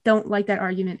don't like that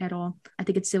argument at all. I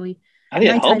think it's silly. I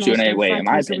think it helps you in any way, in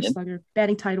my opinion. Slugger,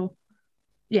 batting title.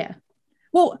 Yeah.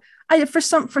 Well, for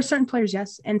certain players,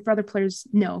 yes, and for other players,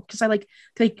 no. Because I like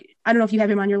I don't know if you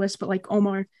have him on your list, but like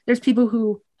Omar, there's people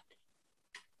who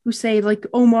say like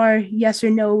Omar, yes or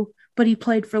no, but he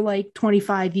played for like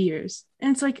 25 years.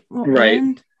 And it's like, well,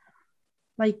 right.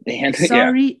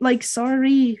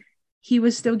 Sorry, he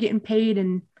was still getting paid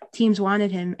and teams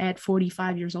wanted him at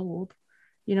 45 years old.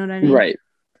 You know what I mean? Right.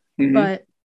 Mm-hmm. But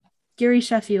Gary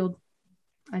Sheffield,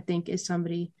 I think, is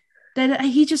somebody that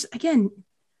he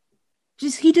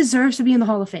he deserves to be in the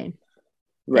Hall of Fame.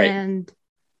 Right. And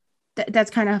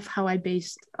that's kind of how I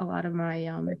based a lot of my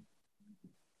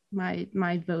my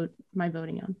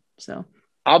voting on. So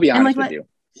I'll be honest with you.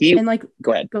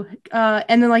 Go ahead.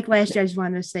 And then like last year, I just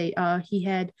wanted to say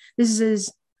this is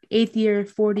his 8th year,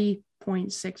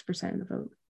 40.6% of the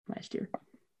vote last year.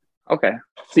 Okay.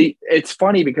 See, it's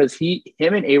funny because him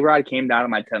and A-Rod came down to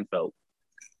my 10th vote.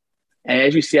 And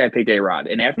as you see, I picked A-Rod.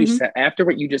 And after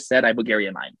what you just said, I put Gary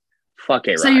in mine. Fuck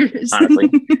A-Rod, honestly.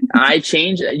 I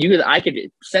changed. I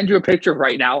could send you a picture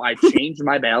right now. I changed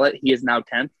my ballot. He is now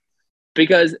 10th.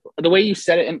 Because the way you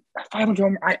said it, and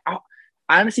 500, I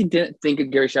honestly didn't think of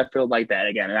Gary Sheffield like that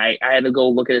again. And I had to go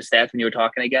look at his stats when you were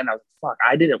talking again. I was like, fuck,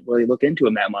 I didn't really look into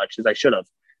him that much as I should have.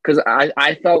 Because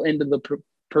I fell into the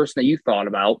person that you thought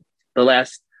about I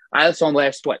saw him the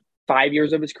last 5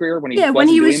 years of his career when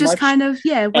he was just much. Kind of,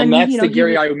 when, and that's the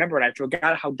Gary I remember. And I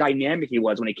forgot how dynamic he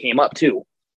was when he came up too.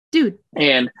 Dude.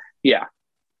 And yeah,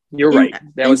 you're right.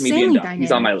 That was me being dumb. Dynamic.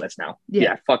 He's on my list now.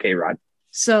 Yeah, fuck A-Rod.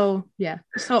 So yeah.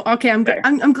 So okay, I'm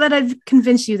glad I've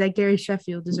convinced you that Gary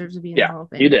Sheffield deserves to be in the Hall of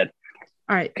Fame. You did.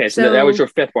 All right. Okay, so that was your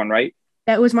 5th one, right?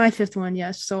 That was my 5th one,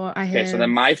 yes. So I had. Okay, so then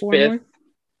my 5th. More.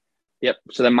 Yep.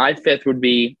 So then my 5th would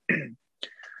be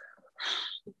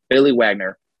Billy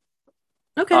Wagner.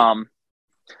 Okay.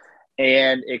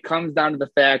 And it comes down to the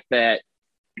fact that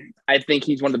I think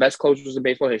he's one of the best closers in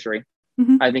baseball history.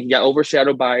 Mm-hmm. I think he got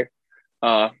overshadowed by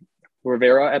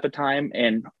Rivera at the time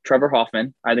and Trevor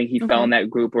Hoffman. I think he fell in that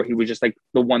group where he was just like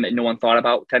the one that no one thought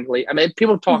about technically. I mean,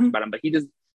 people talked about him, but he's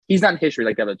not in history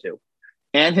like the other two.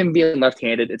 And him being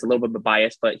left-handed, it's a little bit of a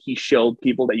bias, but he showed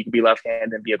people that you could be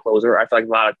left-handed and be a closer. I feel like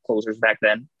a lot of closers back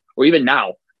then, or even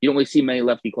now, you don't really see many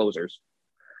lefty closers.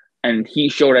 And he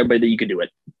showed everybody that you could do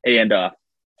it. And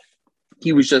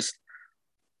he was just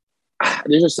I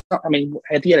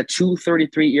think he had a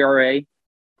 2.33 ERA.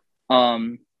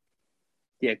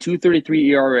 2.33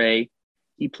 ERA.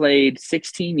 He played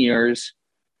 16 years.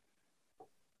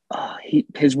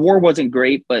 His WAR wasn't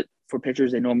great, but for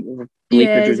pitchers, they normally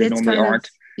aren't.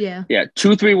 Yeah.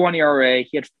 2.31 ERA.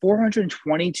 He had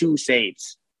 422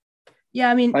 saves.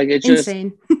 Yeah, I mean, like it's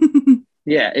insane.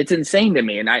 Yeah, it's insane to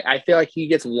me, and I feel like he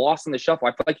gets lost in the shuffle.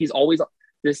 I feel like he's always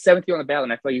the 7th year on the ballot,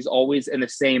 and I feel like he's always in the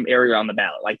same area on the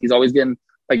ballot. Like he's always getting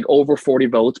like over 40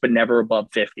 votes, but never above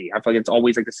 50. I feel like it's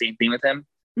always like the same thing with him.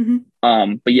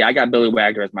 Mm-hmm. But yeah, I got Billy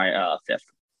Wagner as my 5th.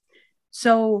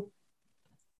 So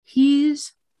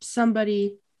he's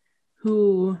somebody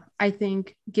who I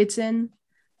think gets in,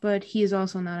 but he is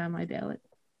also not on my ballot.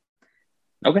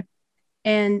 Okay.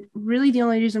 And really the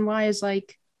only reason why is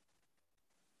like,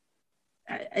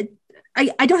 I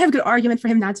don't have a good argument for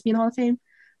him not to be in the Hall of Fame,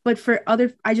 but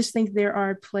I just think there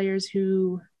are players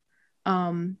who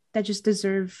that just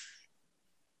deserve,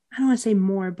 I don't want to say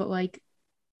more, but like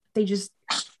they just,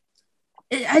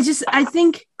 I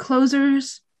think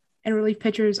closers and relief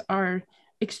pitchers are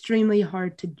extremely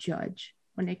hard to judge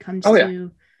when it comes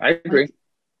to, I agree.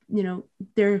 Like,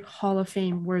 their Hall of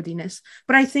Fame worthiness.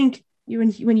 But I think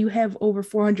when you have over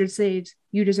 400 saves,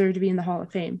 you deserve to be in the Hall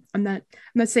of Fame. I'm not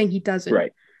saying he doesn't.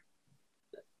 Right.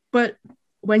 But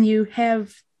when you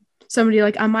have somebody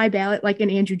like on my ballot, like an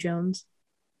Andrew Jones,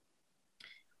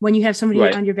 when you have somebody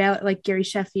on your ballot like Gary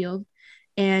Sheffield,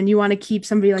 and you want to keep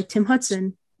somebody like Tim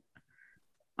Hudson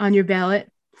on your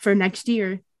ballot for next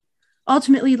year,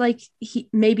 ultimately, like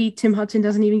maybe Tim Hudson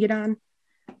doesn't even get on.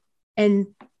 And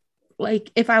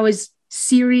like if I was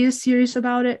serious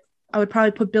about it, I would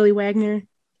probably put Billy Wagner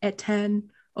at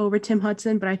 10 over Tim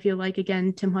Hudson. But I feel like,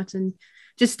 again, Tim Hudson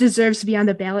just deserves to be on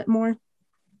the ballot more.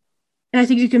 And I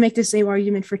think you can make the same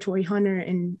argument for Torrey Hunter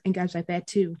and guys like that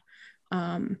too.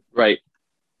 Right.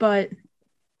 But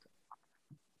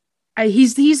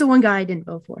he's the one guy I didn't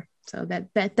vote for. So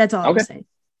that's all I'm saying.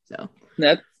 So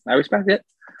I respect it.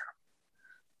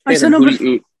 All right, so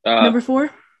number 4.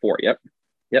 4. Yep.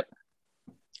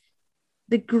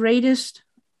 The greatest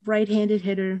right-handed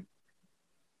hitter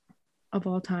of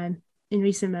all time in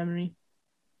recent memory.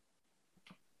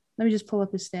 Let me just pull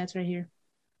up his stats right here.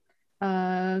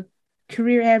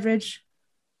 Career average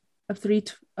of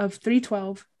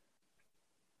 312,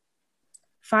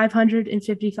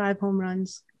 555 home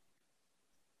runs.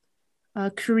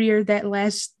 Career that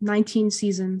lasts 19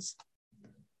 seasons.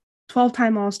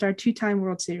 12-time All-Star, 2-time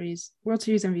World Series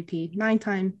MVP,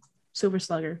 9-time Silver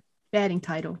Slugger, batting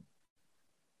title.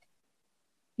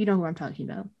 You know who I'm talking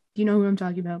about. Do you know who I'm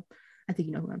talking about? I think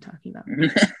you know who I'm talking about.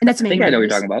 And that's Manny I think I know what Ramirez. you're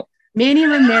talking about. Manny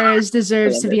Ramirez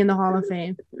deserves to be in the Hall of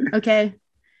Fame. Okay?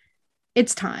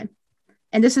 It's time.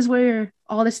 And this is where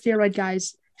all the steroid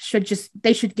guys should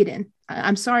get in.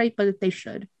 I'm sorry, but they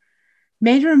should.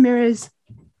 Manny Ramirez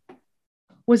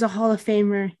was a Hall of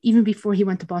Famer even before he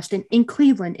went to Boston. In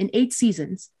Cleveland, in 8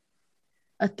 seasons,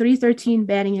 a .313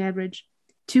 batting average,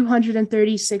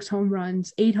 236 home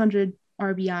runs, 800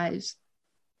 RBIs.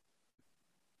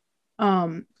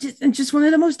 Just one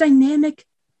of the most dynamic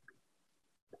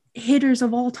hitters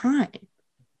of all time.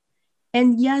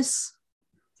 And yes,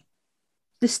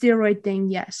 the steroid thing,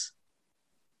 yes.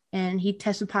 And he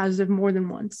tested positive more than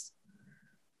once.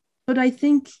 But I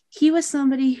think he was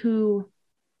somebody who,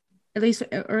 at least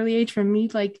at an early age for me,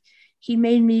 like, he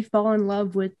made me fall in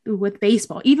love with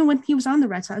baseball, even when he was on the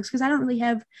Red Sox, because I don't really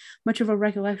have much of a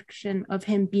recollection of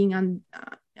him being on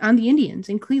the Indians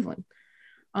in Cleveland.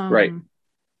 Right.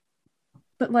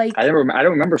 But like, I don't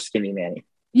remember Skinny Manny.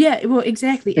 Yeah, well,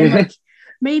 exactly. And like,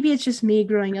 maybe it's just me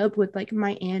growing up with like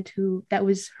my aunt that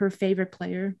was her favorite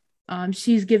player.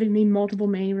 She's given me multiple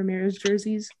Manny Ramirez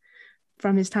jerseys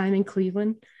from his time in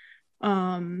Cleveland.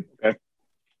 Okay.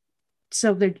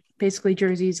 So they're basically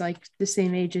jerseys like the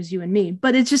same age as you and me.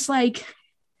 But it's just like,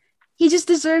 he just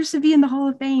deserves to be in the Hall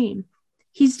of Fame.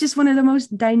 He's just one of the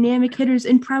most dynamic hitters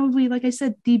and probably, like I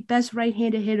said, the best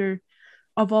right-handed hitter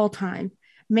of all time.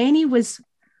 Manny was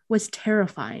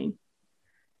terrifying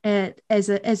as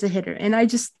a hitter, and I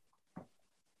just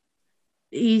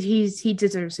he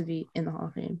deserves to be in the Hall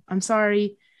of Fame. I'm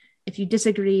sorry if you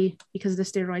disagree because of the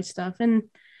steroid stuff, and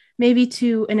maybe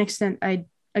to an extent I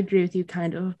agree with you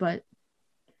kind of, but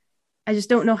I just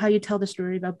don't know how you tell the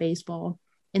story about baseball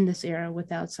in this era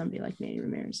without somebody like Manny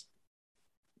Ramirez.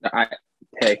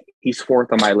 Hey, he's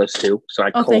 4th on my list too, so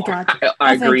thank God.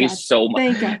 I agree so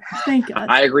much. Thank God.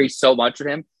 I agree so much with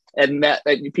him. And that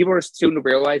people are soon to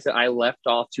realize that I left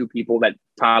off 2 people that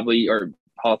probably are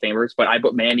Hall of Famers, but I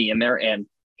put Manny in there, and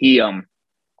he, I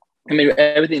mean,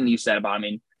 everything you said about, I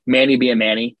mean, Manny being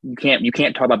Manny, you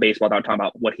can't talk about baseball without talking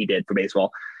about what he did for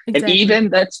baseball. Exactly. And even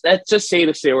that's just say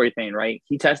the steroid thing, right?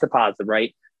 He tested positive,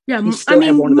 right? Yeah, he still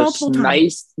had one of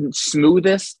the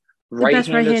smoothest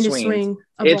right-handed swing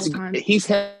of all time. He's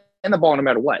hitting the ball no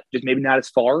matter what, just maybe not as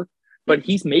far, but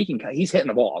he's hitting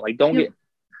the ball. Like,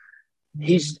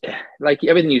 he's like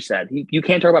everything you said. You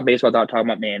can't talk about baseball without talking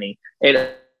about Manny. And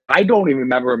I don't even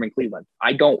remember him in Cleveland.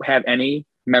 I don't have any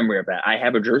memory of that. I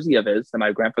have a jersey of his that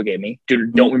my grandpa gave me.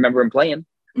 Don't remember him playing.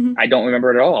 Mm-hmm. I don't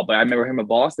remember it at all. But I remember him in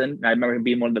Boston. I remember him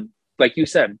being one of the, like you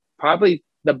said, probably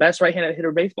the best right-handed hitter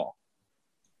of baseball.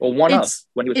 Well, when he was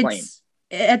playing.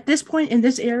 At this point in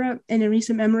this era and in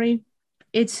recent memory,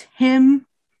 it's him.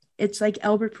 It's like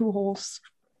Albert Pujols,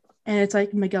 and it's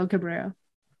like Miguel Cabrera.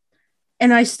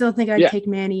 And I still think I'd take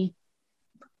Manny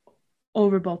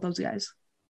over both those guys.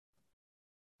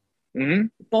 Mm-hmm.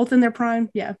 Both in their prime,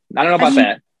 yeah. I don't know about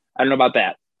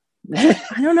that.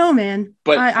 I don't know, man.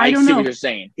 But I don't see know what you're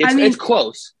saying. It's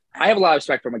close. I have a lot of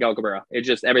respect for Miguel Cabrera. It's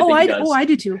just everything he does. I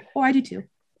do too.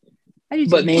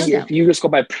 But Manny, if you just go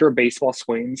by pure baseball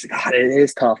swings, God, it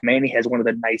is tough. Manny has one of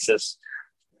the nicest.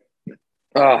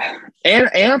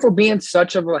 And for being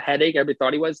such of a headache, everybody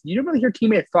thought he was. You don't really hear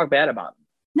teammates talk bad about him.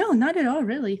 No, not at all,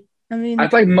 really. I mean, I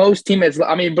feel like most teammates.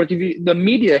 I mean, but the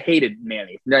media hated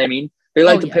Manny. You know what I mean? They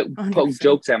like to poke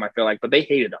jokes at him. I feel like, but they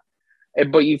hated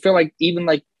him. But you feel like even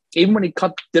when he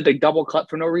did the double cut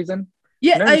for no reason.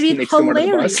 Yeah, I mean,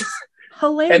 hilarious.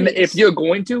 Hilarious. And if you're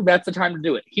going to, that's the time to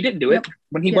do it. He didn't do it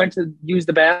when he went to use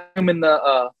the bathroom in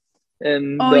the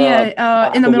in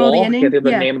the middle wall. of the inning. I can't think of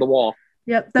the name of the wall.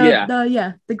 Yep.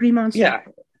 The Green Monster. Yeah.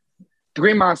 The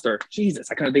Green Monster.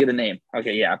 Jesus, I couldn't think of the name.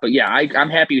 Okay, yeah. But yeah, I'm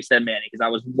happy you said Manny because I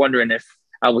was wondering if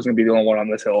I was going to be the only one on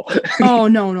this hill. Oh,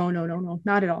 no.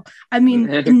 Not at all. I mean,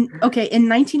 in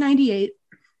 1998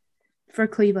 for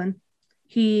Cleveland,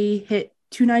 he hit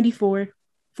 294,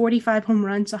 45 home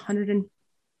runs,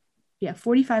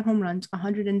 45 home runs,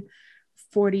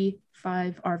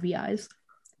 145 RBIs.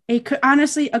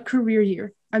 Honestly, a career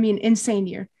year. I mean, insane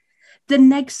year. The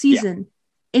next season,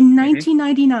 in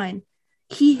 1999,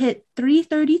 he hit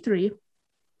 333,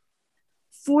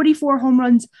 44 home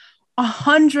runs,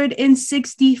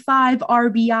 165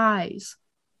 RBIs,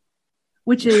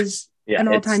 which is an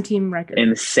all-time team record.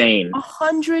 Insane.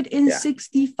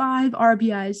 165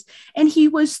 RBIs. And he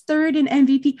was third in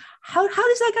MVP. How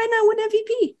does that guy not win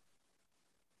MVP?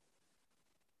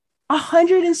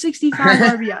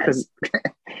 165 RBIs.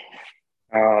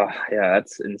 Oh, yeah,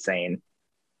 that's insane.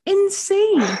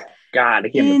 Insane. God, I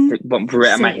can't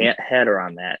wrap my head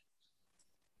around that.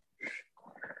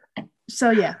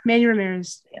 So, yeah, Manny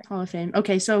Ramirez, Hall of Fame.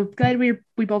 Okay, so glad we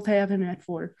both have him at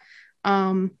 4.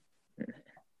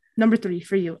 Number 3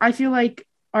 for you. I feel like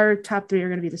our top 3 are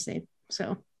going to be the same.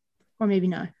 So, or maybe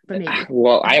not, but maybe.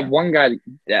 Well, I have one guy.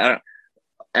 I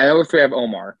number 3, I have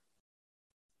Omar.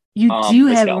 You do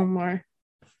have Omar.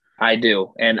 I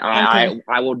do, and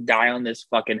I will die on this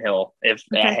fucking hill if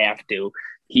I have to.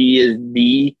 He is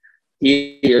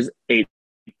a.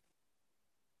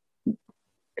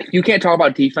 You can't talk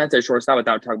about defense at shortstop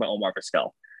without talking about Omar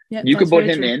Vizquel. Yep, you could put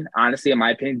him in, honestly, in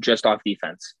my opinion, just off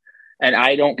defense. And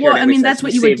I don't care. Well, I mean, that's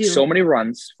what you would do. So many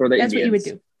runs for the Indians. That's what you would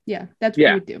do. Yeah, that's what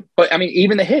you would do. But I mean,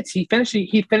 even the hits, he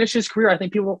finished his career. I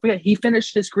think people forget he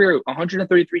finished his career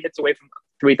 133 hits away from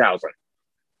 3,000.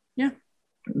 Yeah.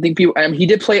 I think people. He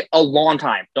did play a long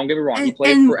time. Don't get me wrong. He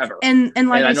played forever. And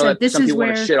like I said, this some is people where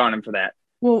want to shit on him for that.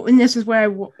 Well, and this is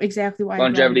where exactly why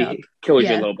longevity kills you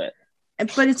a little bit.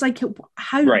 But it's like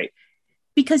how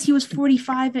because he was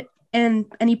 45 and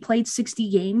he played 60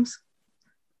 games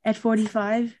at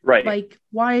 45. Right. Like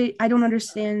why? I don't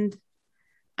understand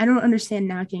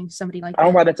knocking somebody like that. I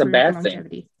don't know why that's a bad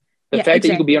thing. The fact that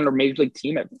you could be on a major league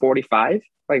team at 45,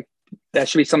 like that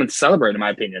should be something to celebrate, in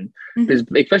my opinion. Because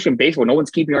especially in baseball, no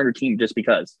one's keeping you on your team just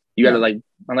because. You got to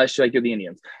unless you're the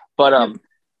Indians. But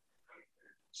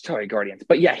sorry, Guardians.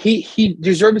 But yeah, he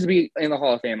deserves to be in the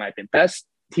Hall of Fame, in my opinion.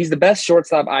 He's the best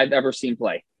shortstop I've ever seen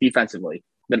play defensively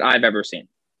that I've ever seen.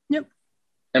 Yep.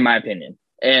 In my opinion.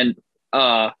 And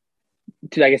like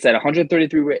I said,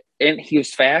 133, and he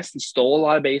was fast. He stole a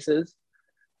lot of bases.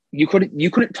 You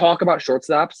couldn't talk about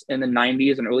shortstops in the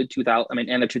 90s and early 2000s. I mean,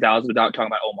 and the 2000s without talking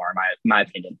about Omar, in my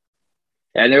opinion.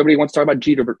 And everybody wants to talk about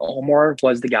Jeter, but Omar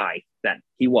was the guy then.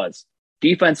 He was.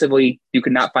 Defensively, you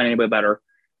could not find anybody better.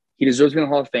 He deserves to be in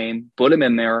the Hall of Fame. Put him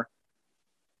in there.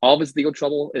 All of his legal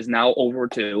trouble is now over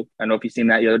too. I don't know if you've seen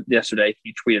that yesterday.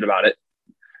 He tweeted about it.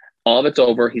 All of it's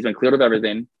over. He's been cleared of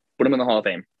everything. Put him in the Hall of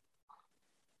Fame.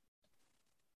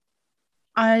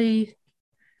 I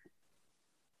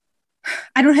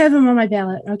don't have him on my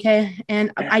ballot, okay?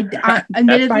 And I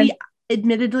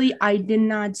admittedly, I did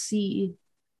not see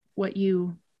what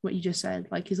you just said,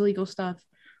 like his legal stuff,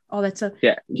 all that stuff.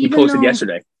 Yeah, he posted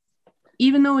yesterday.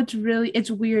 Even though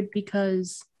it's weird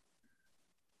because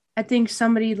I think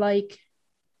somebody like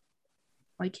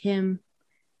him,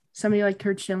 somebody like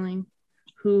Curt Schilling,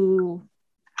 who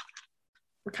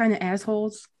were kind of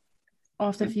assholes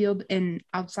off the field and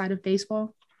outside of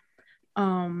baseball.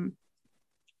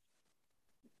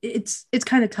 It's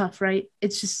kind of tough, right?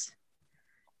 It's just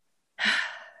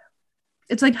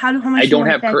it's like how much I don't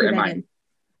have Curt in mind.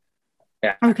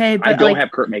 Yeah. Okay, but I don't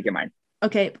have Curt making mine.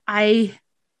 Okay, I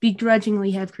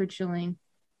begrudgingly have Curt Schilling.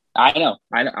 I know.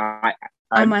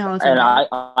 On my Hall of Fame. And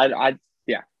I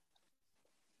yeah.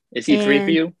 Is he 3 for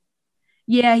you?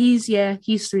 Yeah, he's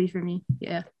 3 for me.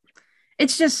 Yeah.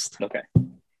 It's just okay.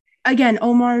 Again,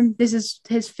 Omar, this is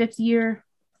his 5th year.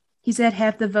 He's at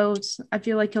half the votes. I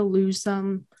feel like he'll lose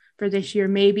some for this year.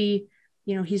 Maybe,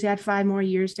 he's got 5 more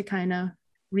years to kind of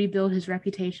rebuild his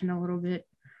reputation a little bit.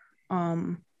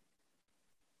 But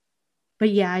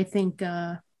yeah, I think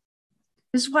this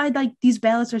is why these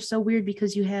ballots are so weird,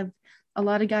 because you have a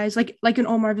lot of guys like an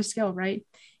Omar Vizquel, right?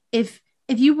 If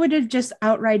you would have just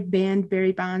outright banned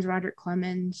Barry Bonds, Roger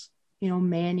Clemens,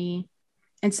 Manny,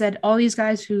 and said all these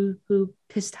guys who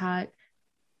pissed hot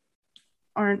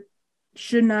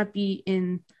should not be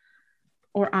in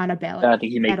or on a ballot. I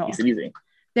think he makes it easy.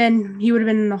 Then he would have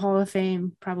been in the Hall of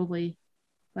Fame probably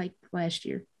like last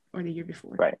year or the year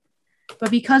before. Right. But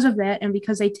because of that, and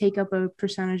because they take up a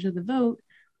percentage of the vote,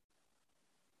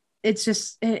 it's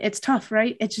tough,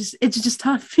 right? It's just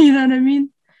tough. You know what I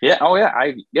mean? Yeah. Oh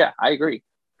yeah. I agree.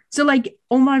 So like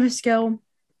Omar Vizquel,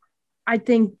 I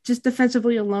think just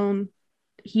defensively alone,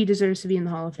 he deserves to be in the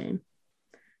Hall of Fame.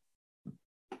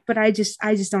 But I just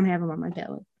don't have him on my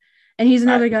ballot. And he's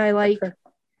another guy like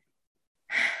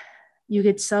you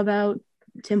could sub out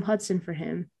Tim Hudson for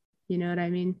him. You know what I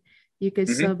mean? You could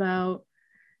sub out,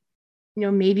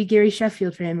 maybe Gary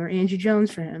Sheffield for him or Andrew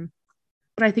Jones for him.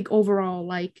 But I think overall,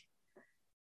 like,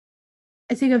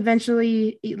 I think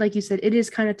eventually, like you said, it is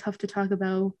kind of tough to talk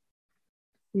about,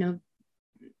 baseball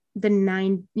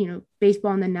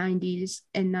in the 90s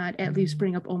and not at least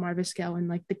bring up Omar Vizquel and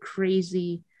like the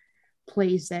crazy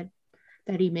plays that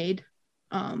he made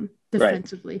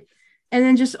defensively. Right. And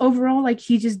then just overall, like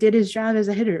he just did his job as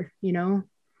a hitter,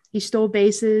 he stole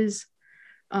bases.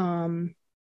 He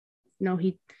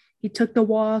took the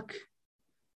walk,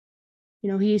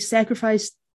 he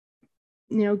sacrificed,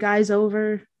 guys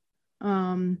over.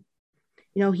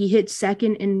 He hit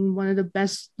second in one of the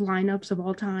best lineups of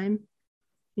all time.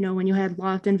 When you had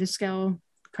Lofton, Vizquel,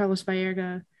 Carlos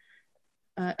Baerga,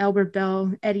 Albert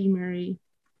Bell, Eddie Murray,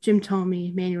 Jim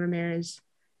Thome, Manny Ramirez.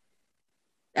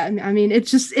 I mean, it's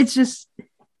just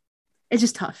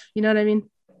tough. You know what I mean?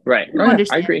 Right.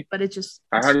 I agree. But it just.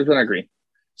 I 100% agree.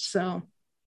 So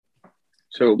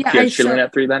yeah, you have Schilling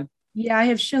at 3 then? Yeah, I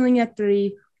have Schilling at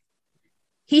 3.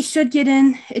 He should get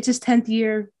in. It's his 10th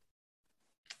year,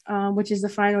 which is the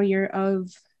final year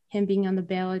of him being on the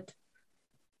ballot.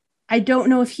 I don't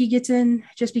know if he gets in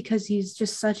just because he's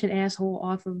just such an asshole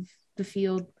off of the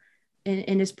field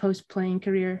in his post-playing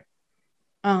career.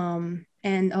 And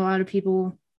a lot of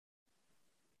people,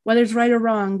 whether it's right or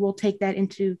wrong, will take that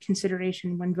into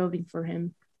consideration when voting for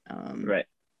him. Right.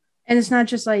 And it's not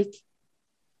just like,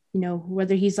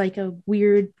 whether he's like a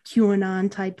weird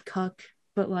QAnon type cuck,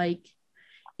 but like,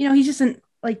 he's just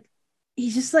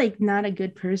not a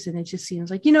good person. It just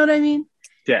seems like, you know what I mean?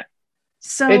 Yeah.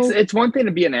 So it's one thing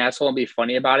to be an asshole and be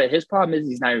funny about it. His problem is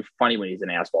he's not even funny when he's an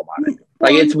asshole about it.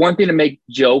 Like it's one thing to make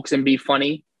jokes and be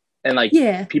funny and like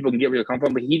people can get where you come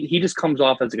from, but he just comes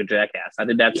off as like a jackass. I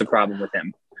think that's the problem with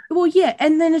him. Well, yeah,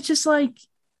 and then it's just like,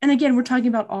 and again, we're talking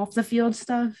about off the field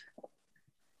stuff.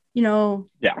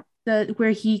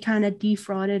 Where he kind of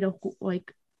defrauded a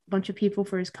bunch of people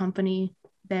for his company,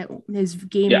 that his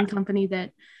gaming company,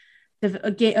 that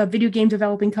a video game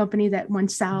developing company that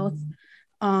went south.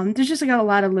 There's just like a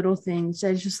lot of little things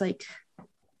that's just like,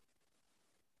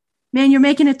 man, you're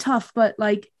making it tough, but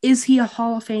like, is he a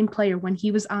Hall of Fame player when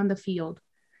he was on the field?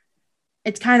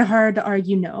 It's kind of hard to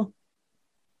argue no.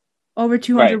 Over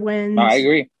 200 wins. No, I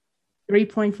agree.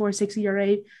 3.46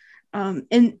 ERA.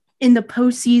 In the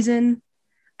postseason,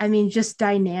 I mean, just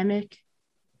dynamic,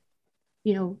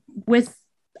 with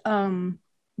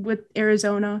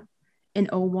Arizona in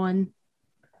 2001.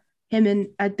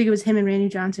 I think it was him and Randy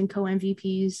Johnson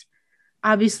co-MVPs.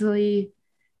 Obviously,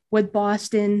 with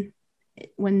Boston,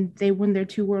 when they won their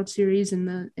 2 World Series in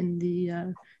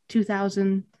the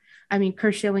 2000, I mean,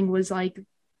 Curt Schilling was like,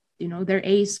 their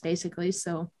ace basically.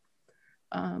 So,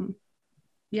 I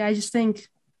just think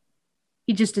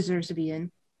he just deserves to be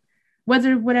in.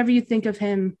 Whatever you think of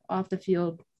him off the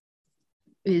field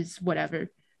is whatever,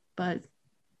 but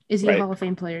is he a Hall of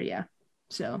Fame player? Yeah.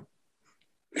 So.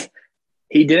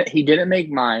 He didn't make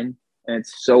mine, and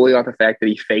it's solely off the fact that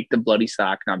he faked the bloody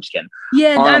sock. No, I'm just kidding.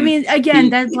 Yeah, I mean, again,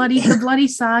 the bloody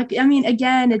sock. I mean,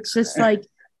 again, it's just like,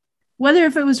 whether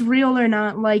if it was real or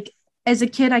not, like, as a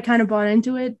kid, I kind of bought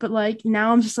into it, but like,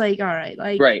 now I'm just like, all right,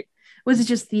 like, was it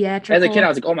just theatrical? As a kid, I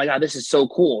was like, oh my God, this is so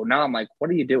cool. Now I'm like, what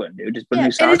are you doing, dude? Just put a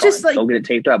new sock on. Like, go get it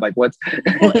taped up. Like, what's...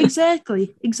 Well,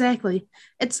 exactly.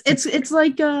 It's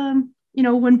like,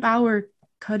 when Bauer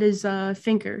cut his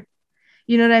finger.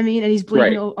 You know what I mean? And he's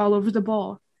bleeding all over the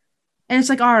ball. And it's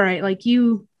like, all right, like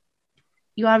you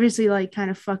obviously like kind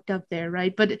of fucked up there,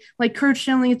 right? But like Curt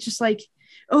Schilling, it's just like,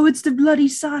 oh, it's the bloody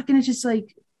sock. And it's just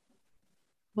like,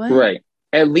 what? Right.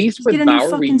 At least with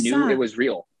Bauer, we knew it was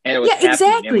real. And it was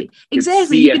exactly. You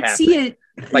could see it.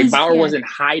 Like Bauer wasn't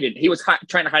hiding. He was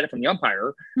trying to hide it from the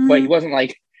umpire, but he wasn't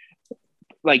like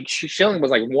Schilling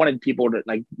was like wanted people to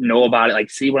like know about it,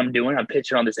 like see what I'm doing. I'm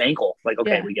pitching on this ankle. Like,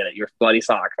 okay, we get it. You're bloody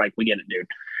sock. Like, we get it, dude.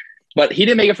 But he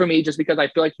didn't make it for me just because I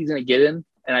feel like he's gonna get in,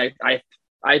 and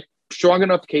I strong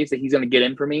enough case that he's gonna get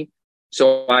in for me.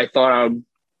 So I thought I would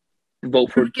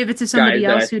vote for give it to somebody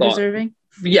else who's deserving.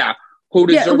 Yeah, who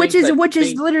deserving? Which is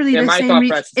literally the same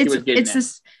reason.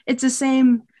 It's the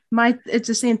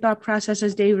same thought process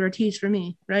as David Ortiz for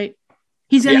me, right?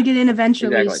 He's gonna get in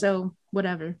eventually, so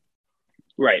whatever.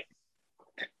 Right.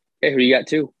 Okay, who do you got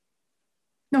 2?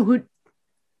 No, who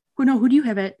do you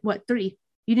have at what 3?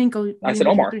 You didn't go. I said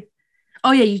Omar.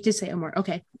 Oh yeah, you did say Omar.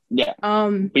 Okay. Yeah.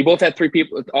 We both had 3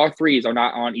 people. All 3s are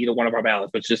not on either one of our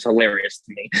ballots, which is just hilarious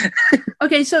to me.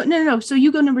 Okay, so no. So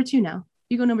you go number 2 now.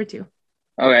 You go number 2.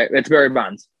 Okay, it's Barry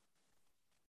Bonds.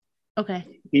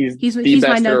 Okay. He's the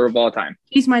best hitter of all time.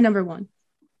 He's my number 1.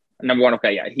 Number 1.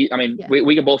 Okay, yeah.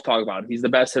 We can both talk about it. He's the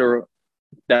best hitter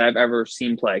that I've ever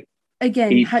seen play.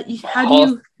 Again, how do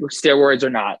you steroids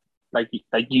or not, like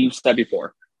you said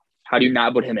before, how do you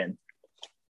not put him in?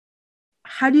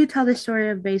 how do you tell the story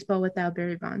of baseball without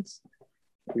Barry Bonds?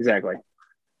 Exactly.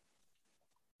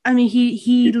 I mean,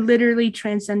 he literally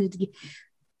transcended.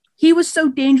 He was so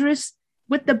dangerous.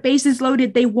 With the bases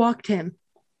loaded, they walked him.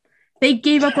 They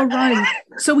gave up a run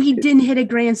so he didn't hit a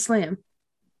grand slam.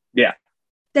 Yeah.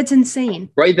 That's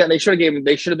insane. Right then, they should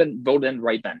have been voted in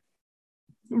right then.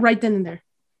 Right then and there.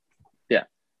 Yeah.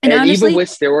 And honestly, even with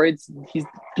steroids, he's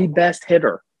the best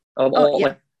hitter of all,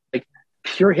 yeah. like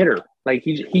pure hitter. Like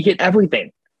he hit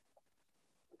everything.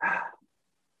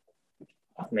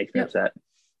 Makes me upset.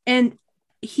 And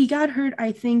he got hurt,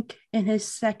 I think, in his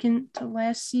second to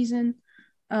last season.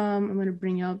 I'm going to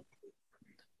bring up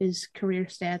his career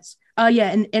stats.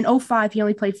 In 2005, he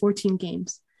only played 14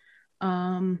 games.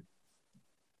 But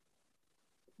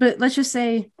let's just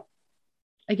say,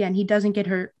 again, he doesn't get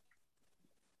hurt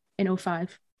in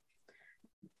 2005.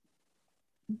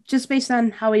 Just based on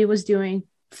how he was doing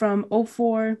from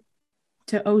 2004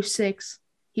 to 2006,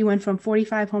 he went from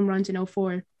 45 home runs in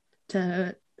 2004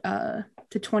 to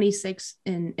 26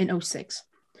 in 2006.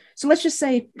 So let's just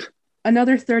say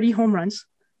another 30 home runs.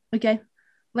 Okay.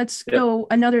 Let's go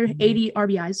another 80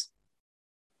 RBIs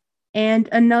and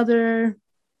another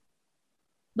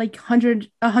like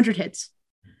 100 hits.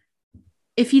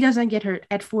 If he doesn't get hurt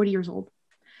at 40 years old,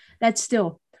 that's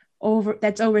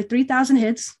over 3,000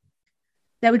 hits.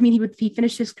 That would mean he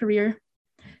finished his career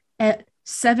at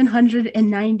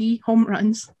 790 home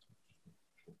runs.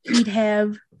 He'd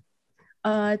have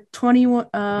about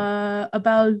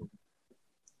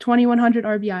 2,100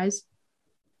 RBIs.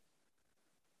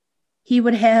 He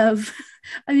would have,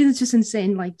 I mean, it's just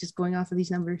insane, like just going off of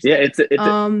these numbers. Yeah,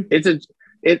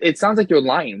 it sounds like you're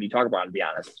lying when you talk about it, to be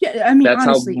honest. Yeah, I mean, that's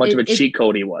honestly, how much of a cheat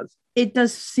code he was. It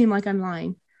does seem like I'm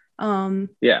lying.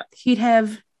 Yeah. He'd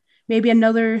have maybe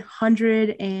another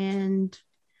 100 and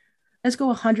let's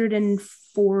go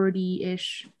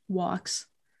 140-ish walks.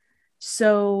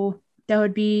 So that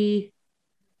would be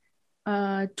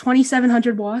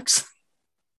 2,700 walks.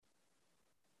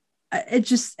 I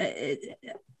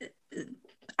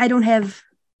don't have.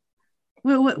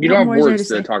 You don't have words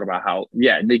to talk about how.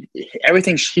 Yeah,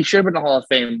 everything. He should have been in the Hall of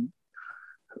Fame,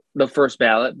 the first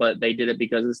ballot, but they did it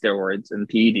because of steroids and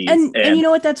PEDs. And you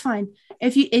know what? That's fine.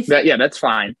 That's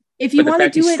fine. If you want to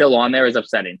do he's it, still on there is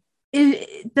upsetting.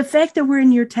 The fact that we're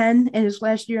in year 10 and his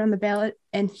last year on the ballot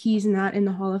and he's not in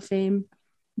the Hall of Fame,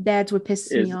 that's what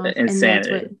pisses me off.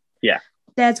 Insanity. And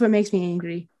that's what makes me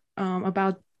angry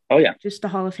about just the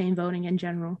Hall of Fame voting in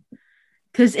general.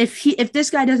 Because if this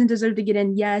guy doesn't deserve to get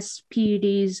in, yes,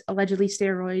 PEDs, allegedly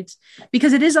steroids,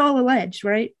 because it is all alleged,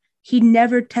 right? He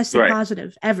never tested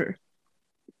positive ever.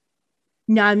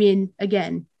 Now, I mean,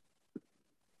 again,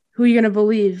 who are you going to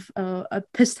believe? A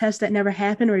piss test that never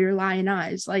happened or your lying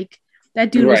eyes? Like,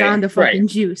 that dude was on the fucking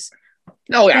juice.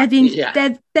 Oh, yeah.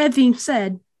 That being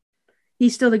said,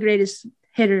 he's still the greatest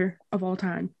hitter of all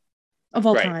time.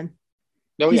 Time.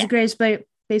 He's the greatest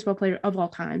baseball player of all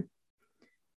time.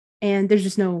 And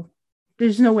there's no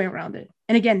way around it.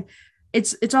 And again,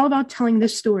 it's all about telling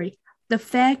this story. The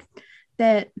fact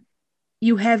that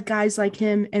you have guys like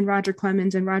him and Roger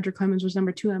Clemens was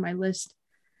number 2 on my list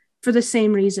for the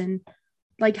same reason.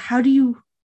 Like, how do you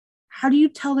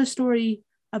tell the story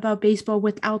about baseball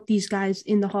without these guys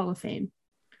in the Hall of Fame?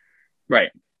 Right.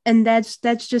 And that's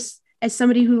just, as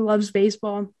somebody who loves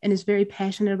baseball and is very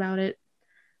passionate about it,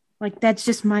 like, that's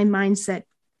just my mindset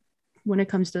when it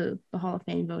comes to the Hall of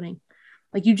Fame voting.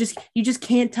 Like, you just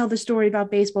can't tell the story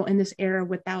about baseball in this era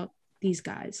without these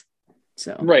guys.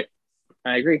 So right.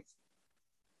 I agree.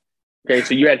 Okay,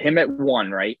 so you had him at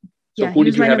 1, right? So who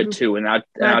did you have at 2? And I'll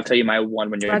tell you my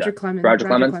 1 when you're Roger done. Clemens. Roger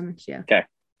Clemens? Yeah. Okay.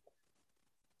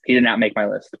 He did not make my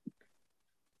list.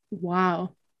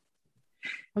 Wow.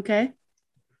 Okay.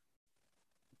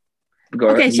 Go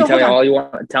ahead. You tell me all you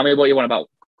want. Tell me what you want about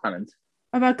Clemens.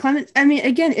 About Clemens, I mean,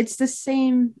 again, it's the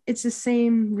same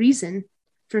reason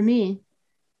for me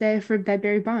that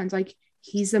Barry Bonds. Like,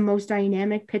 he's the most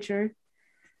dynamic pitcher.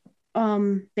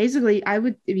 Basically,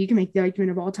 if you can make the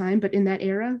argument of all time, but in that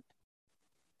era,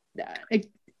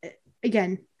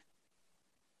 again,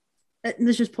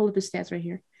 let's just pull up his stats right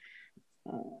here.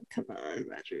 Come on,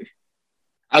 Roger.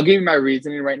 I'll give you my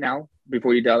reasoning right now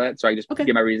before you tell that. So I just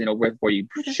get my reasoning over with before you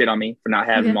shit on me for not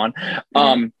having him on.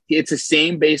 It's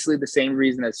basically the same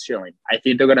reason as Schilling. I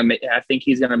think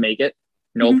he's gonna make it,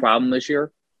 no problem this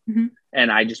year. Mm-hmm.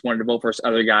 And I just wanted to vote for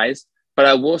other guys. But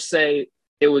I will say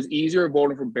it was easier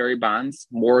voting for Barry Bonds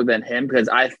more than him because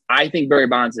I think Barry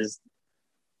Bonds is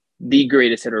the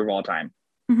greatest hitter of all time.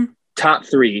 Mm-hmm. top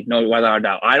three, no, without a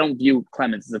doubt. I don't view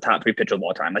Clemens as a top three pitcher of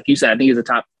all time. Like you said, I think he's a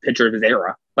top pitcher of his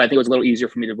era, but I think it was a little easier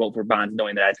for me to vote for Bonds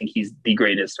knowing that I think he's the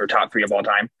greatest or top three of all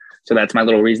time. So that's my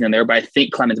little reason in there. But I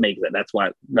think Clemens makes it. That's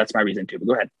my reason too. But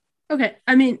go ahead. Okay.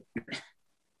 I mean,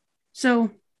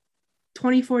 so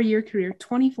 24-year career,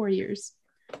 24 years.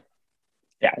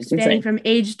 Yeah, it's spanning insane. from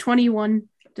age 21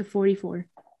 to 44.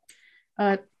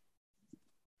 Let's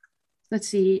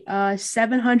see,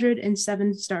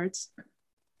 707 starts.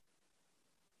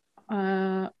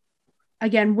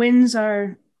 Again, wins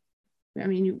are, I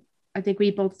mean, I think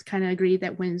we both kind of agree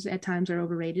that wins at times are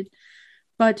overrated.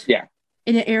 But yeah,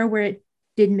 in an era where it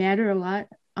did matter a lot,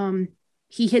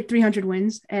 he hit 300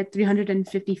 wins at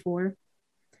 354.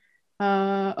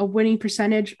 A winning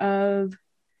percentage of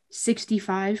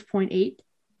 65.8.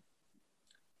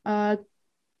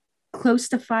 Close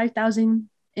to 5,000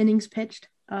 innings pitched,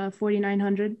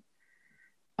 4,900.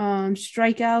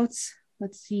 Strikeouts,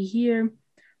 let's see here.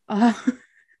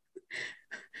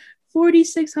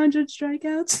 4,600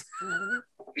 strikeouts.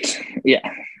 Yeah.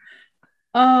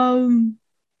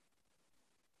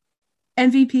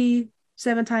 MVP,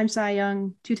 7-time Cy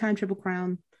Young, 2-time Triple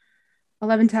Crown,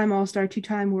 11-time All-Star,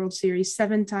 2-time World Series,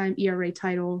 7-time ERA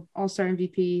title, All-Star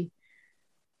MVP,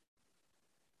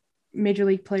 Major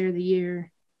League Player of the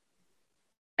Year.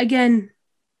 Again,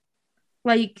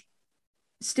 like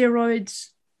steroids,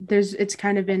 it's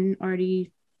kind of been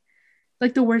already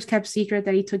like the worst kept secret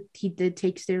that he did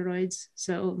take steroids.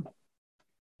 So,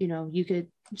 you could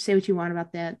say what you want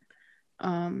about that.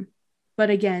 But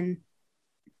again,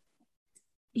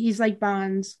 he's like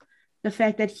Bonds. The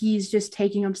fact that he's just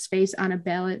taking up space on a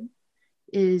ballot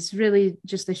is really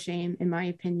just a shame, in my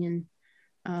opinion,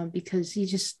 because he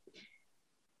just,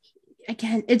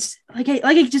 again, it's like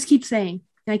I just keep saying,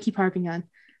 and I keep harping on,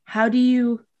 how do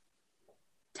you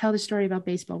tell the story about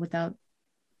baseball without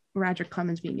Roger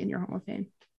Clemens being in your Hall of Fame?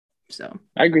 So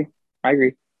I agree.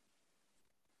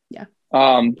 Yeah.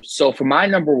 So for my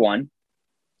number one,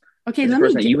 okay, the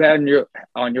person that you had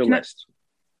on your list.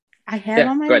 I have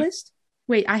on my list.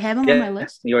 Wait, I have him on my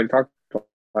list. You already talked about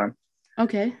him.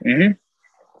 Okay. Mm-hmm. Do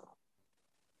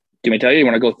you want me to tell you? You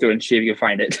want to go through and see if you can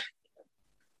find it?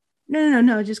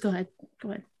 No. Just go ahead.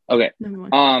 Okay. Number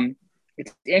one.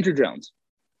 It's Andrew Jones,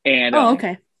 and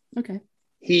okay.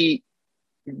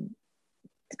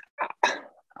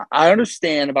 I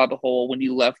understand about the whole when he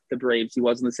left the Braves, he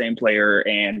wasn't the same player,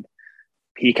 and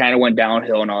he kind of went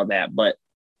downhill and all that. But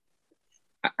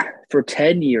for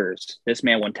 10 years, this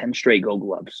man won 10 straight Gold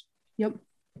Gloves. Yep.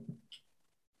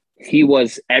 He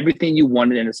was everything you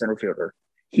wanted in a center fielder.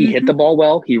 He hit the ball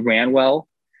well. He ran well.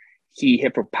 He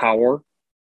hit for power.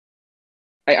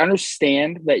 I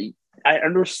understand that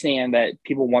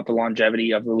people want the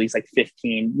longevity of at least like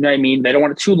 15. You know what I mean? They don't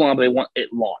want it too long, but they want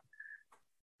it long.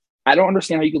 I don't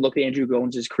understand how you could look at Andrew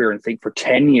Jones' career and think for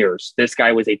 10 years, this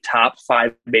guy was a top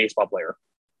 5 baseball player,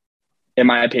 in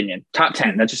my opinion. Top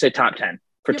 10. Let's just say top 10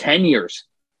 for 10 years.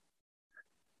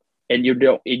 And you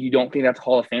don't think that's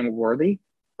Hall of Fame worthy?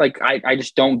 Like, I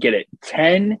just don't get it.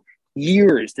 10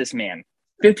 years, this man.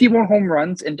 51 home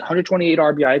runs and 128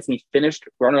 RBIs, and he finished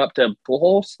running up to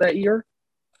Pujols that year.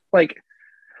 Like,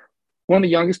 one of the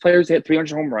youngest players to hit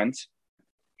 300 home runs.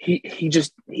 He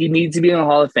needs to be in the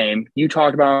Hall of Fame. You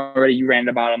talked about him already. You ranted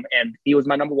about him, and he was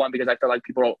my number one because I felt like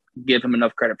people don't give him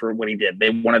enough credit for what he did. They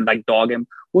wanted to like dog him.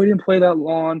 Well, he didn't play that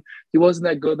long. He wasn't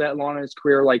that good that long in his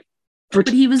career. Like, but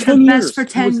he was the best for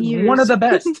 10 years. One of the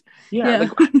best. Yeah. Like,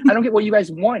 I don't get what you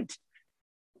guys want.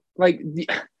 Like,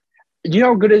 you know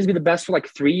how good it is to be the best for like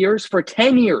 3 years? For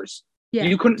 10 years. Yeah,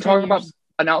 you couldn't talk about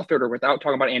an outfielder without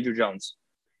talking about Andrew Jones.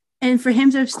 And for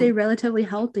him to stay relatively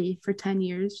healthy for 10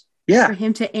 years. Yeah. For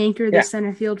him to anchor the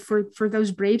center field for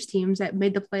those Braves teams that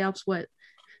made the playoffs,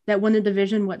 that won the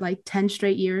division, like 10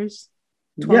 straight years?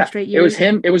 12 straight years? It was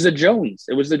him. It was the Jones.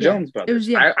 It was the Jones brothers.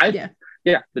 It was,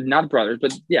 not brothers,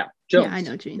 but Jones. Yeah, I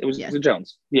know what you mean. It was the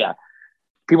Jones. Yeah.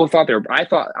 People thought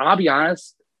I'll be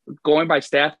honest, going by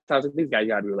stats, I was like, these guys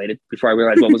got to be related before I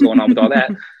realized what was going on with all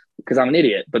that because I'm an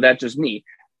idiot, but that's just me.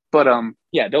 But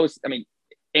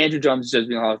Andrew Jones is just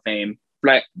being in the Hall of Fame.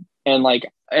 Right. And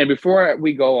before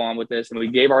we go on with this, and we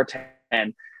gave our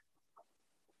 10,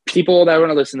 people that are going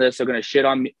to listen to this are going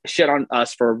to shit on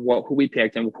us for who we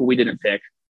picked and who we didn't pick.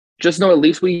 Just know at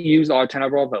least we used all 10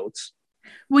 of our votes.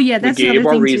 Well, yeah, that's we the gave other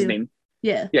our thing reasoning. Too.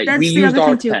 Yeah, yeah, we used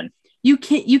all 10. You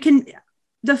can.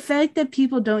 The fact that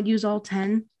people don't use all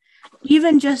 10,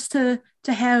 even just to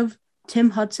have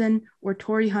Tim Hudson or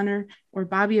Torrey Hunter or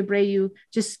Bobby Abreu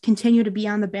just continue to be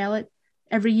on the ballot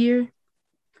every year.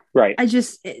 Right.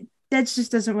 That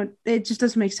just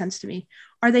doesn't make sense to me.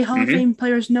 Are they Hall of Fame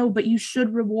players? No, but you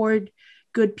should reward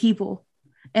good people.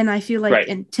 And I feel like,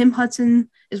 and Tim Hudson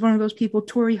is one of those people.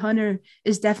 Torrey Hunter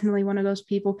is definitely one of those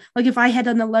people. Like if I had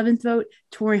an 11th vote,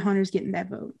 Torrey Hunter's getting that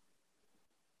vote.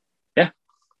 Yeah.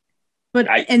 But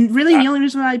the only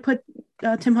reason why I put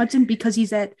Tim Hudson because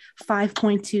he's at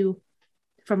 5.2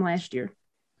 from last year.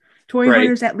 Torrey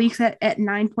Hunter's at least at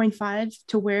 9.5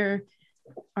 to where,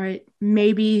 all right,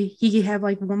 maybe he could have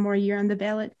like one more year on the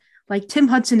ballot. Like Tim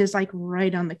Hudson is like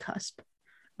right on the cusp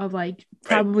of like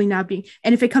probably not being,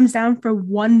 and if it comes down for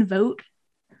one vote,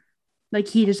 like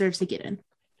he deserves to get in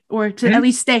or to at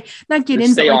least not get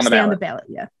in, but like stay on the ballot.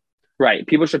 Yeah. Right.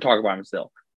 People should talk about him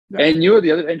still. Right. And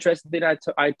the other interesting thing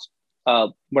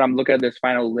when I'm looking at this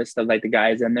final list of like the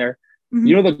guys in there,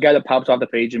 the guy that pops off the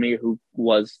page of me who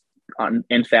was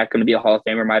in fact going to be a Hall of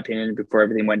Famer, in my opinion, before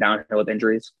everything went downhill with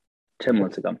injuries, Tim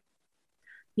Lincecum.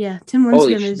 Yeah. Tim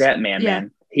Lincecum is that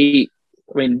man. He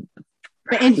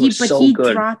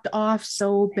dropped off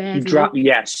so badly. He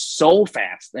dropped, so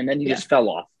fast, and then he just fell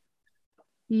off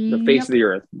the face of the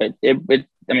earth. But he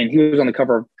was on the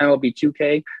cover of MLB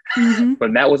 2K,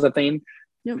 but that was a thing.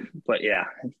 Yep. But yeah,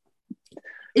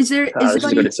 this is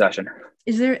a good discussion.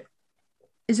 Is there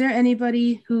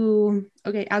anybody who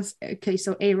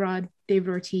so A-Rod, David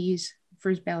Ortiz,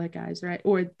 first ballot guys, right?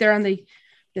 Or they're on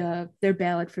their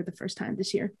ballot for the first time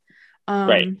this year.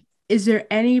 Right. Is there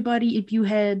anybody, if you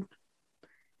had,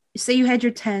 say you had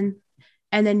your 10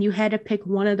 and then you had to pick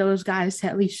one of those guys to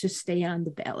at least just stay on the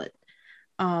ballot,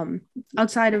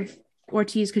 outside of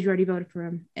Ortiz, because you already voted for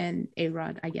him, and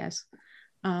A-Rod, I guess.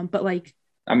 But like,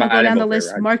 I'll go down the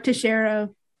list: Mark Teixeira,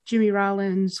 Jimmy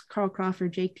Rollins, Carl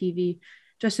Crawford, Jake Peavy,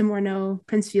 Justin Morneau,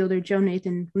 Prince Fielder, Joe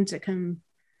Nathan, Lincecum,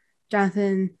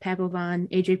 Jonathan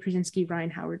Papelbon, AJ Pierzynski,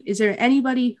 Ryan Howard. Is there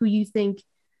anybody who you think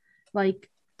like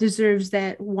deserves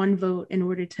that one vote in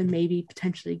order to maybe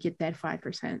potentially get that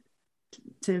 5%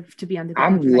 to be on the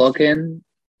ballot? I'm looking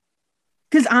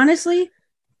because honestly,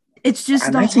 it's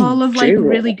just the Hall of like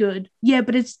really good. Yeah,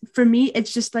 but it's for me,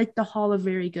 it's just like the Hall of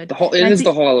very good. The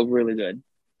Hall of really good.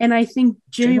 And I think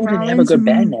Jimmy Rollins didn't have a good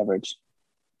batting average.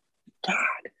 God.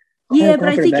 Yeah, but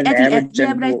I think at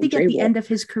the end of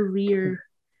his career,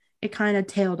 it kind of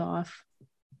tailed off.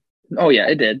 Oh yeah,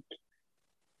 it did.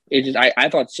 It just I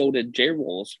thought so did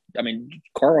J-Rolls. I mean,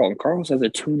 Carl has a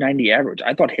 290 average.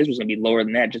 I thought his was going to be lower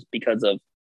than that just because of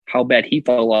how bad he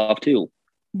fell off too.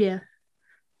 Yeah.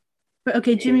 But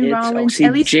okay, Jimmy Rollins,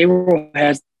 at least J-Roll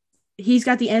he's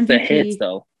got the MVP. The hits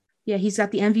though. Yeah, he's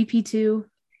got the MVP too.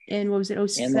 And what was it?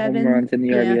 07? And the home runs and the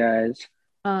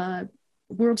RBIs.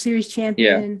 World Series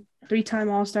champion, 3-time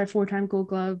All-Star, 4-time Gold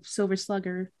Glove, Silver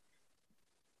Slugger.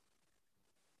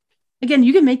 Again,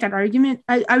 you can make that argument.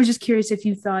 I was just curious if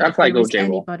you thought I'd probably go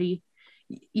anybody.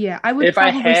 Yeah, I would. If I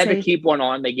had to keep one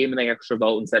on, they gave me the extra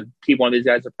vote and said keep one of these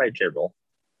guys. I'd probably J-Roll.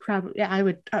 Probably, yeah, I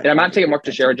would. And I'm not taking Mark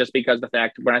Teixeira just because of the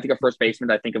fact when I think of first baseman,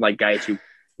 I think of like guys who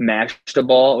mash the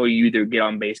ball or you either get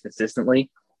on base consistently.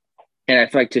 And I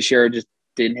feel like Teixeira just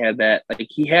didn't have that. Like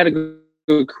he had a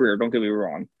good career. Don't get me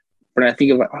wrong, but I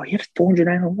think of like, oh, he had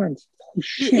 409 home runs. Holy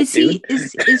shit, dude.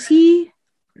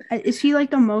 Is he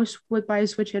like the most by a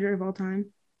switch hitter of all time?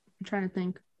 I'm trying to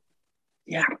think.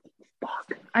 Yeah.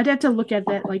 Fuck. I'd have to look at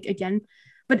that like again.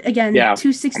 But again,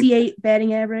 268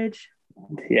 batting average.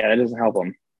 Yeah, that doesn't help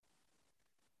him.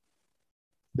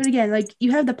 But again, like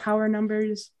you have the power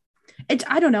numbers.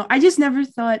 I don't know. I just never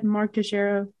thought Mark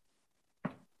Teixeira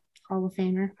Hall of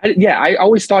Famer. I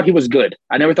always thought he was good.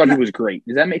 I never thought he was great.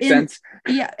 Does that make sense?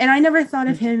 Yeah, and I never thought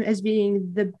of him as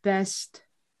being the best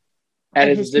at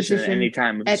his position at any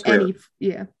time of his career.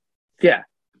 Yeah.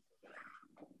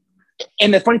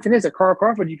 And the funny thing is that Carl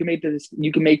Crawford, you can make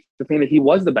the thing that he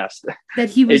was the best. That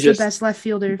he was the best left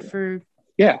fielder for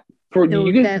for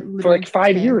like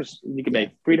 5 years. You can make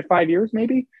 3 to 5 years,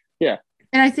 maybe. Yeah.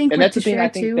 And I think that's the thing. I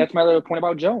think that's my little point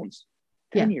about Jones.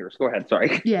 10 years. Go ahead.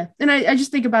 Sorry. Yeah. And I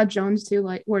just think about Jones too,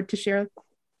 like, or Teixeira.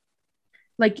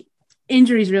 Like,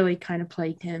 injuries really kind of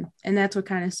plagued him. And that's what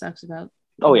kind of sucks about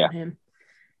him.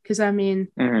 Because, I mean,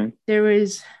 there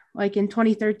was, like, in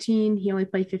 2013, he only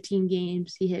played 15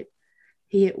 games. He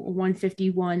hit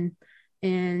 151.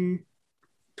 In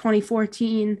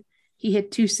 2014, he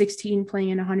hit 216 playing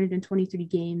in 123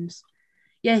 games.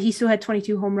 Yeah, he still had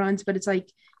 22 home runs, but it's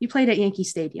like, you played at Yankee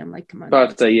Stadium. Like, come on.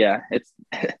 But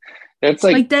it's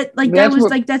like that. Like that was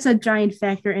like that's a giant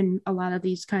factor in a lot of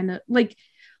these kind of like.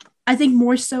 I think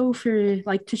more so for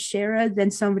like Teixeira than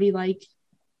somebody like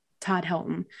Todd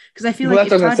Helton, because I feel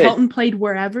like if Todd Helton played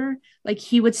wherever, like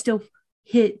he would still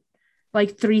hit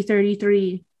like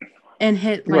 333 and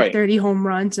hit like 30 home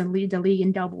runs and lead the league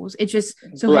in doubles. It just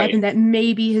so happened that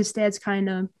maybe his stats kind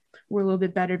of were a little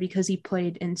bit better because he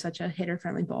played in such a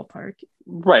hitter-friendly ballpark.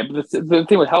 Right, but the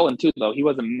thing with Helen too, though, he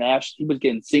wasn't mashed. He was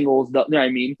getting singles. You know what I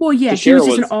mean? Well, yeah, he Teixeira was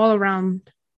just an was all-around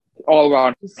all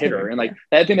around hitter, hitter. and like Yeah.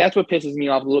 that. I think that's what pisses me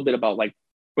off a little bit about like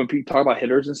when people talk about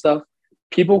hitters and stuff.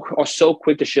 People are so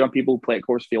quick to shit on people who play at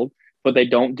Coors Field, but they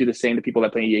don't do the same to people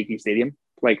that play in Yankee Stadium.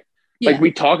 Like Yeah.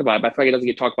 we talk about it, but I feel like it doesn't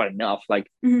get talked about enough. Like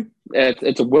Mhm.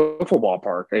 it's a wiffle ball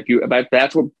park.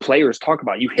 That's what players talk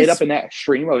about. You hit up in that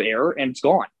stream of air and it's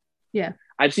gone. Yeah.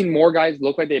 I've seen more guys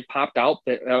look like they popped out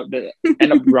that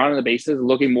end up running the bases,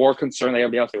 looking more concerned than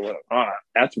everybody else. Like, well,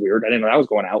 that's weird. I didn't know that was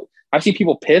going out. I've seen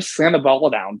people piss, slam the ball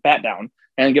down, bat down,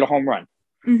 and get a home run.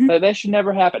 That should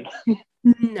never happen.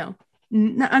 No,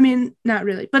 I mean, not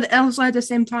really. But also at the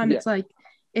same time, it's like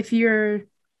if you're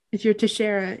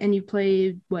Teixeira and you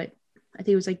played what I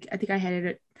think I had it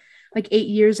at like 8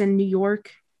 years in New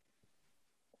York,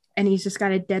 and he's just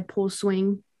got a Deadpool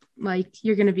swing. Like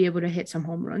you're gonna be able to hit some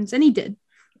home runs, and he did.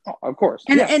 Oh, of course,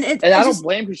 and I don't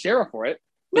blame Teixeira for it.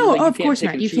 No, of course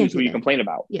not. You can't do what that. You complain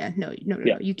about. Yeah, no,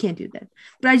 you can't do that.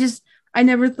 But I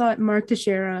never thought Mark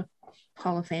Teixeira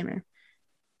Hall of Famer.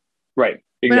 Right.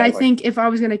 Exactly. But I think if I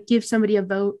was going to give somebody a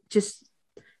vote just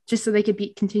so they could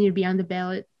continue to be on the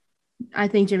ballot, I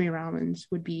think Jimmy Rollins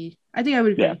would be. I think I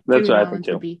would agree. Yeah, that's Jimmy what Rollins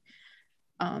I think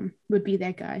too. Would be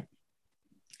that guy.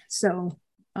 So,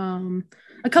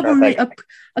 a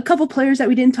couple players that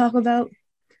we didn't talk about.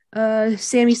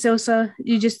 Sammy Sosa.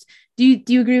 Do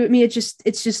you agree with me? It's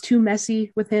just too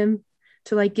messy with him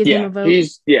to like give him a vote.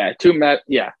 He's done too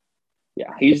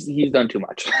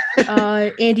much.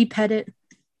 Andy Pettitte.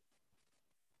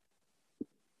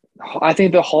 I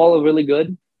think the Hall is really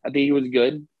good. I think he was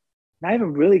good. Not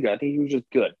even really good. I think he was just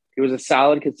good. He was a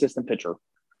solid, consistent pitcher,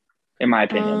 in my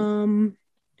opinion.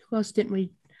 Who else didn't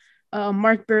we?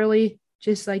 Mark Burley,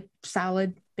 just like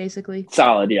solid, basically.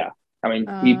 Solid, yeah. I mean,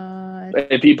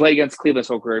 if he played against Cleveland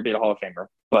so career, he'd be a Hall of Famer.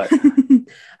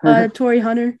 But Torrey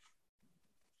Hunter.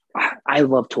 I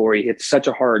love Torrey. It's such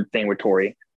a hard thing with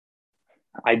Torrey.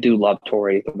 I do love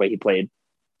Torrey, the way he played.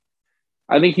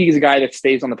 I think he's a guy that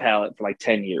stays on the palette for like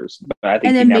 10 years. But I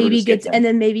think maybe gets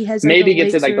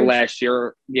it like the last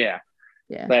year. Yeah.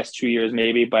 Last 2 years,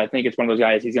 maybe. But I think it's one of those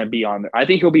guys he's going to be on there. I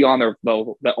think he'll be on there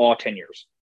though all 10 years.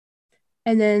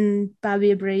 And then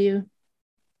Bobby Abreu.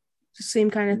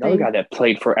 Same kind of thing. Another guy that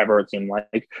played forever, it seemed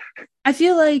like. I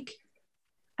feel like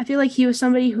he was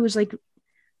somebody who was like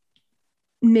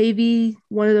maybe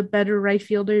one of the better right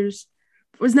fielders.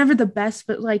 Was never the best,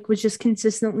 but like was just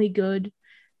consistently good.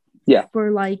 Yeah.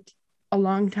 For like a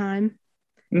long time.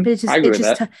 But it's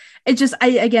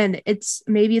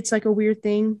like a weird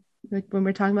thing like when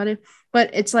we're talking about it, but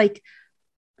it's like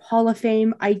Hall of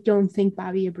Fame. I don't think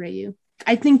Bobby Abreu.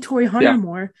 I think Torrey Hunter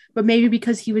more, but maybe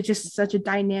because he was just such a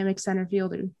dynamic center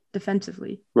fielder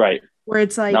defensively. Right. Where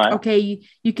it's like, okay,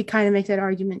 you could kind of make that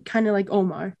argument, kind of like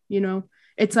Omar, you know?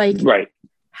 It's like, right.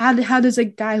 How does a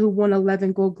guy who won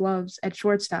 11 Gold Gloves at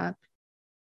shortstop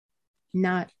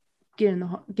not get in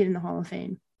the Hall of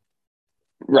Fame?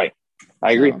 Right.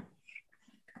 I agree.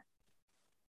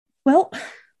 Well,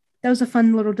 that was a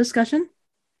fun little discussion.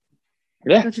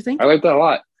 Yeah. Don't you think? I like that a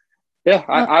lot. Yeah,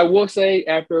 I will say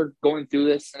after going through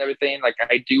this and everything, like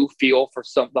I do feel for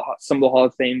some of the Hall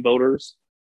of Fame voters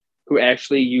who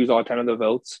actually use all 10 of the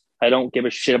votes. I don't give a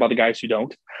shit about the guys who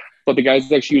don't, but the guys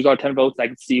that actually use all 10 votes, I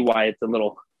can see why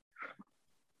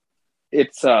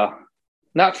it's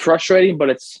not frustrating, but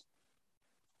it's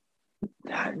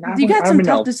you got some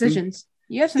tough decisions.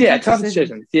 You have some tough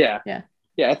decisions. Yeah.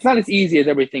 It's not as easy as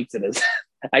everybody thinks it is.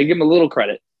 I give them a little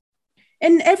credit.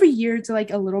 And every year it's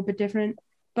like a little bit different.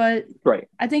 But right.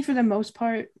 I think for the most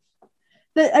part,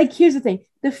 here's the thing.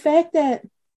 The fact that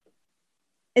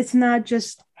it's not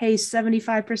just, hey,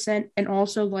 75% and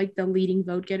also like the leading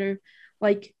vote getter,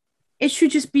 like it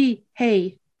should just be,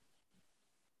 hey,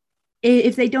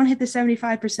 if they don't hit the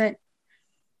 75%,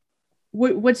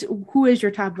 who is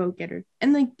your top vote getter?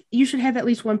 And like you should have at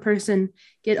least one person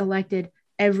get elected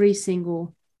every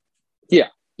single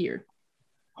year.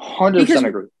 100%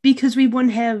 agree. Because we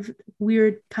wouldn't have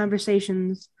weird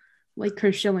conversations like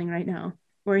Curt Schilling right now,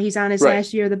 where he's on his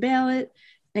last year of the ballot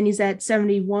and he's at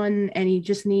 71 and he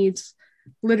just needs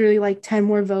literally like 10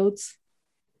 more votes.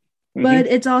 Mm-hmm. But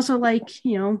it's also like,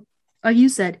 you know, like you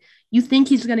said, you think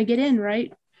he's going to get in,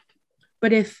 right?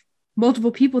 But if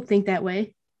multiple people think that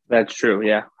way. That's true.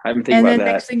 Yeah. I haven't think about that. And then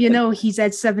next thing you know, he's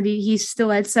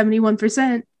still at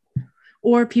 71%,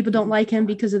 or people don't like him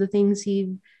because of the things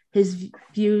his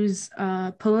views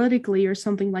politically or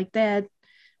something like that,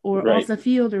 or off the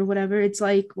field or whatever. It's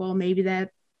like, well, maybe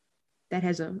that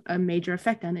has a major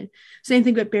effect on it. Same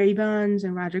thing with Barry Bonds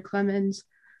and Roger Clemens.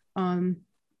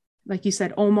 like you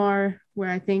said, Omar, where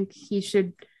I think he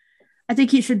should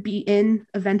be in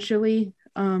eventually.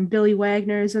 Billy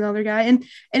Wagner is another guy, and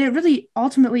it really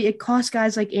ultimately it costs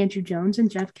guys like Andrew Jones and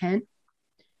Jeff Kent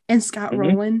and Scott Mm-hmm.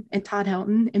 Rowland and Todd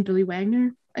Helton and Billy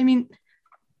Wagner. I mean,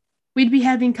 we'd be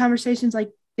having conversations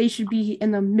like they should be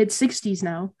in the mid 60s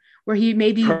now, where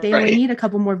they only need a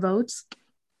couple more votes,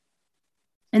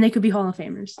 and they could be Hall of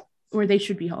Famers, or they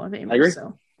should be Hall of Famers. I agree.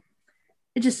 So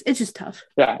it's just tough.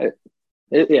 Yeah,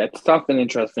 it's tough and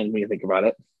interesting when you think about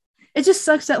it. It just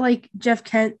sucks that like Jeff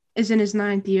Kent is in his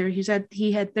 9th year. He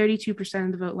had 32%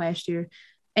 of the vote last year,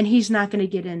 and he's not going to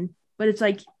get in. But it's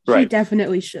like he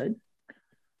definitely should.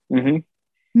 Mm-hmm.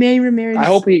 Manny Ramirez. I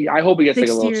hope he gets like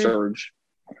a little surge.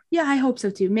 Yeah, I hope so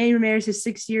too. Manny Ramirez, his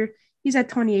 6th year, he's at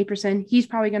 28%. He's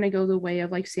probably going to go the way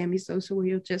of like Sammy Sosa, where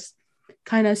he'll just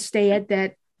kind of stay at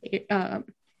that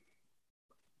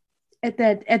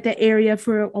area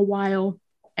for a while,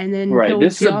 and then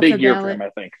This is a big year for him, I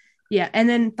think. Yeah, and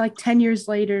then like 10 years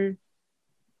later,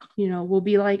 we'll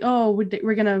be like, oh,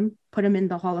 we're gonna put him in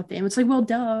the Hall of Fame. It's like, well,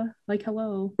 duh, like,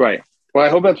 hello. Right. Well, I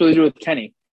hope that's what they do with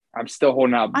Kenny. I'm still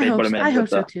holding out. I hope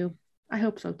so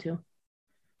too.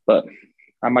 But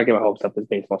I might get my hopes up. This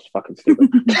baseball's fucking stupid.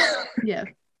 Yeah.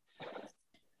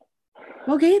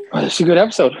 Well, Gabe. Well, it's a good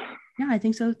episode. Yeah, I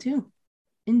think so too.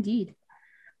 Indeed.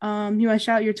 You want to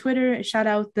shout out your Twitter, shout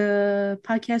out the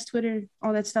podcast Twitter,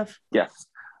 all that stuff? Yes.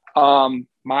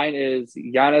 Mine is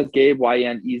Yanez Gabe,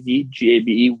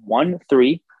 YNEZGABE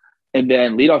 13. And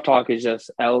then Leadoff Talk is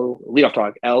just Leadoff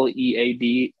Talk,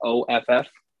 LEADOFF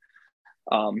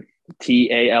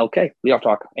TALK, Leadoff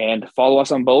Talk. And follow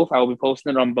us on both. I will be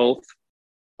posting it on both.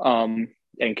 And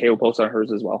Kay will post on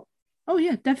hers as well. Oh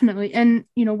yeah, definitely. And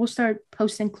we'll start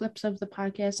posting clips of the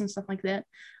podcast and stuff like that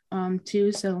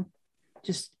too. So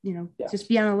just just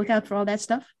be on the lookout for all that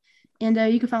stuff. And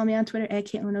you can follow me on Twitter at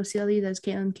CaitlinOCLE. That's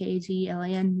Caitlin,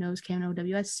 KATLAN, knows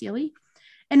KNOWSCLE.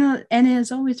 And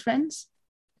as always, friends,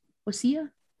 we'll see you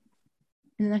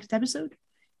in the next episode.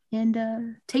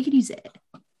 And take it easy.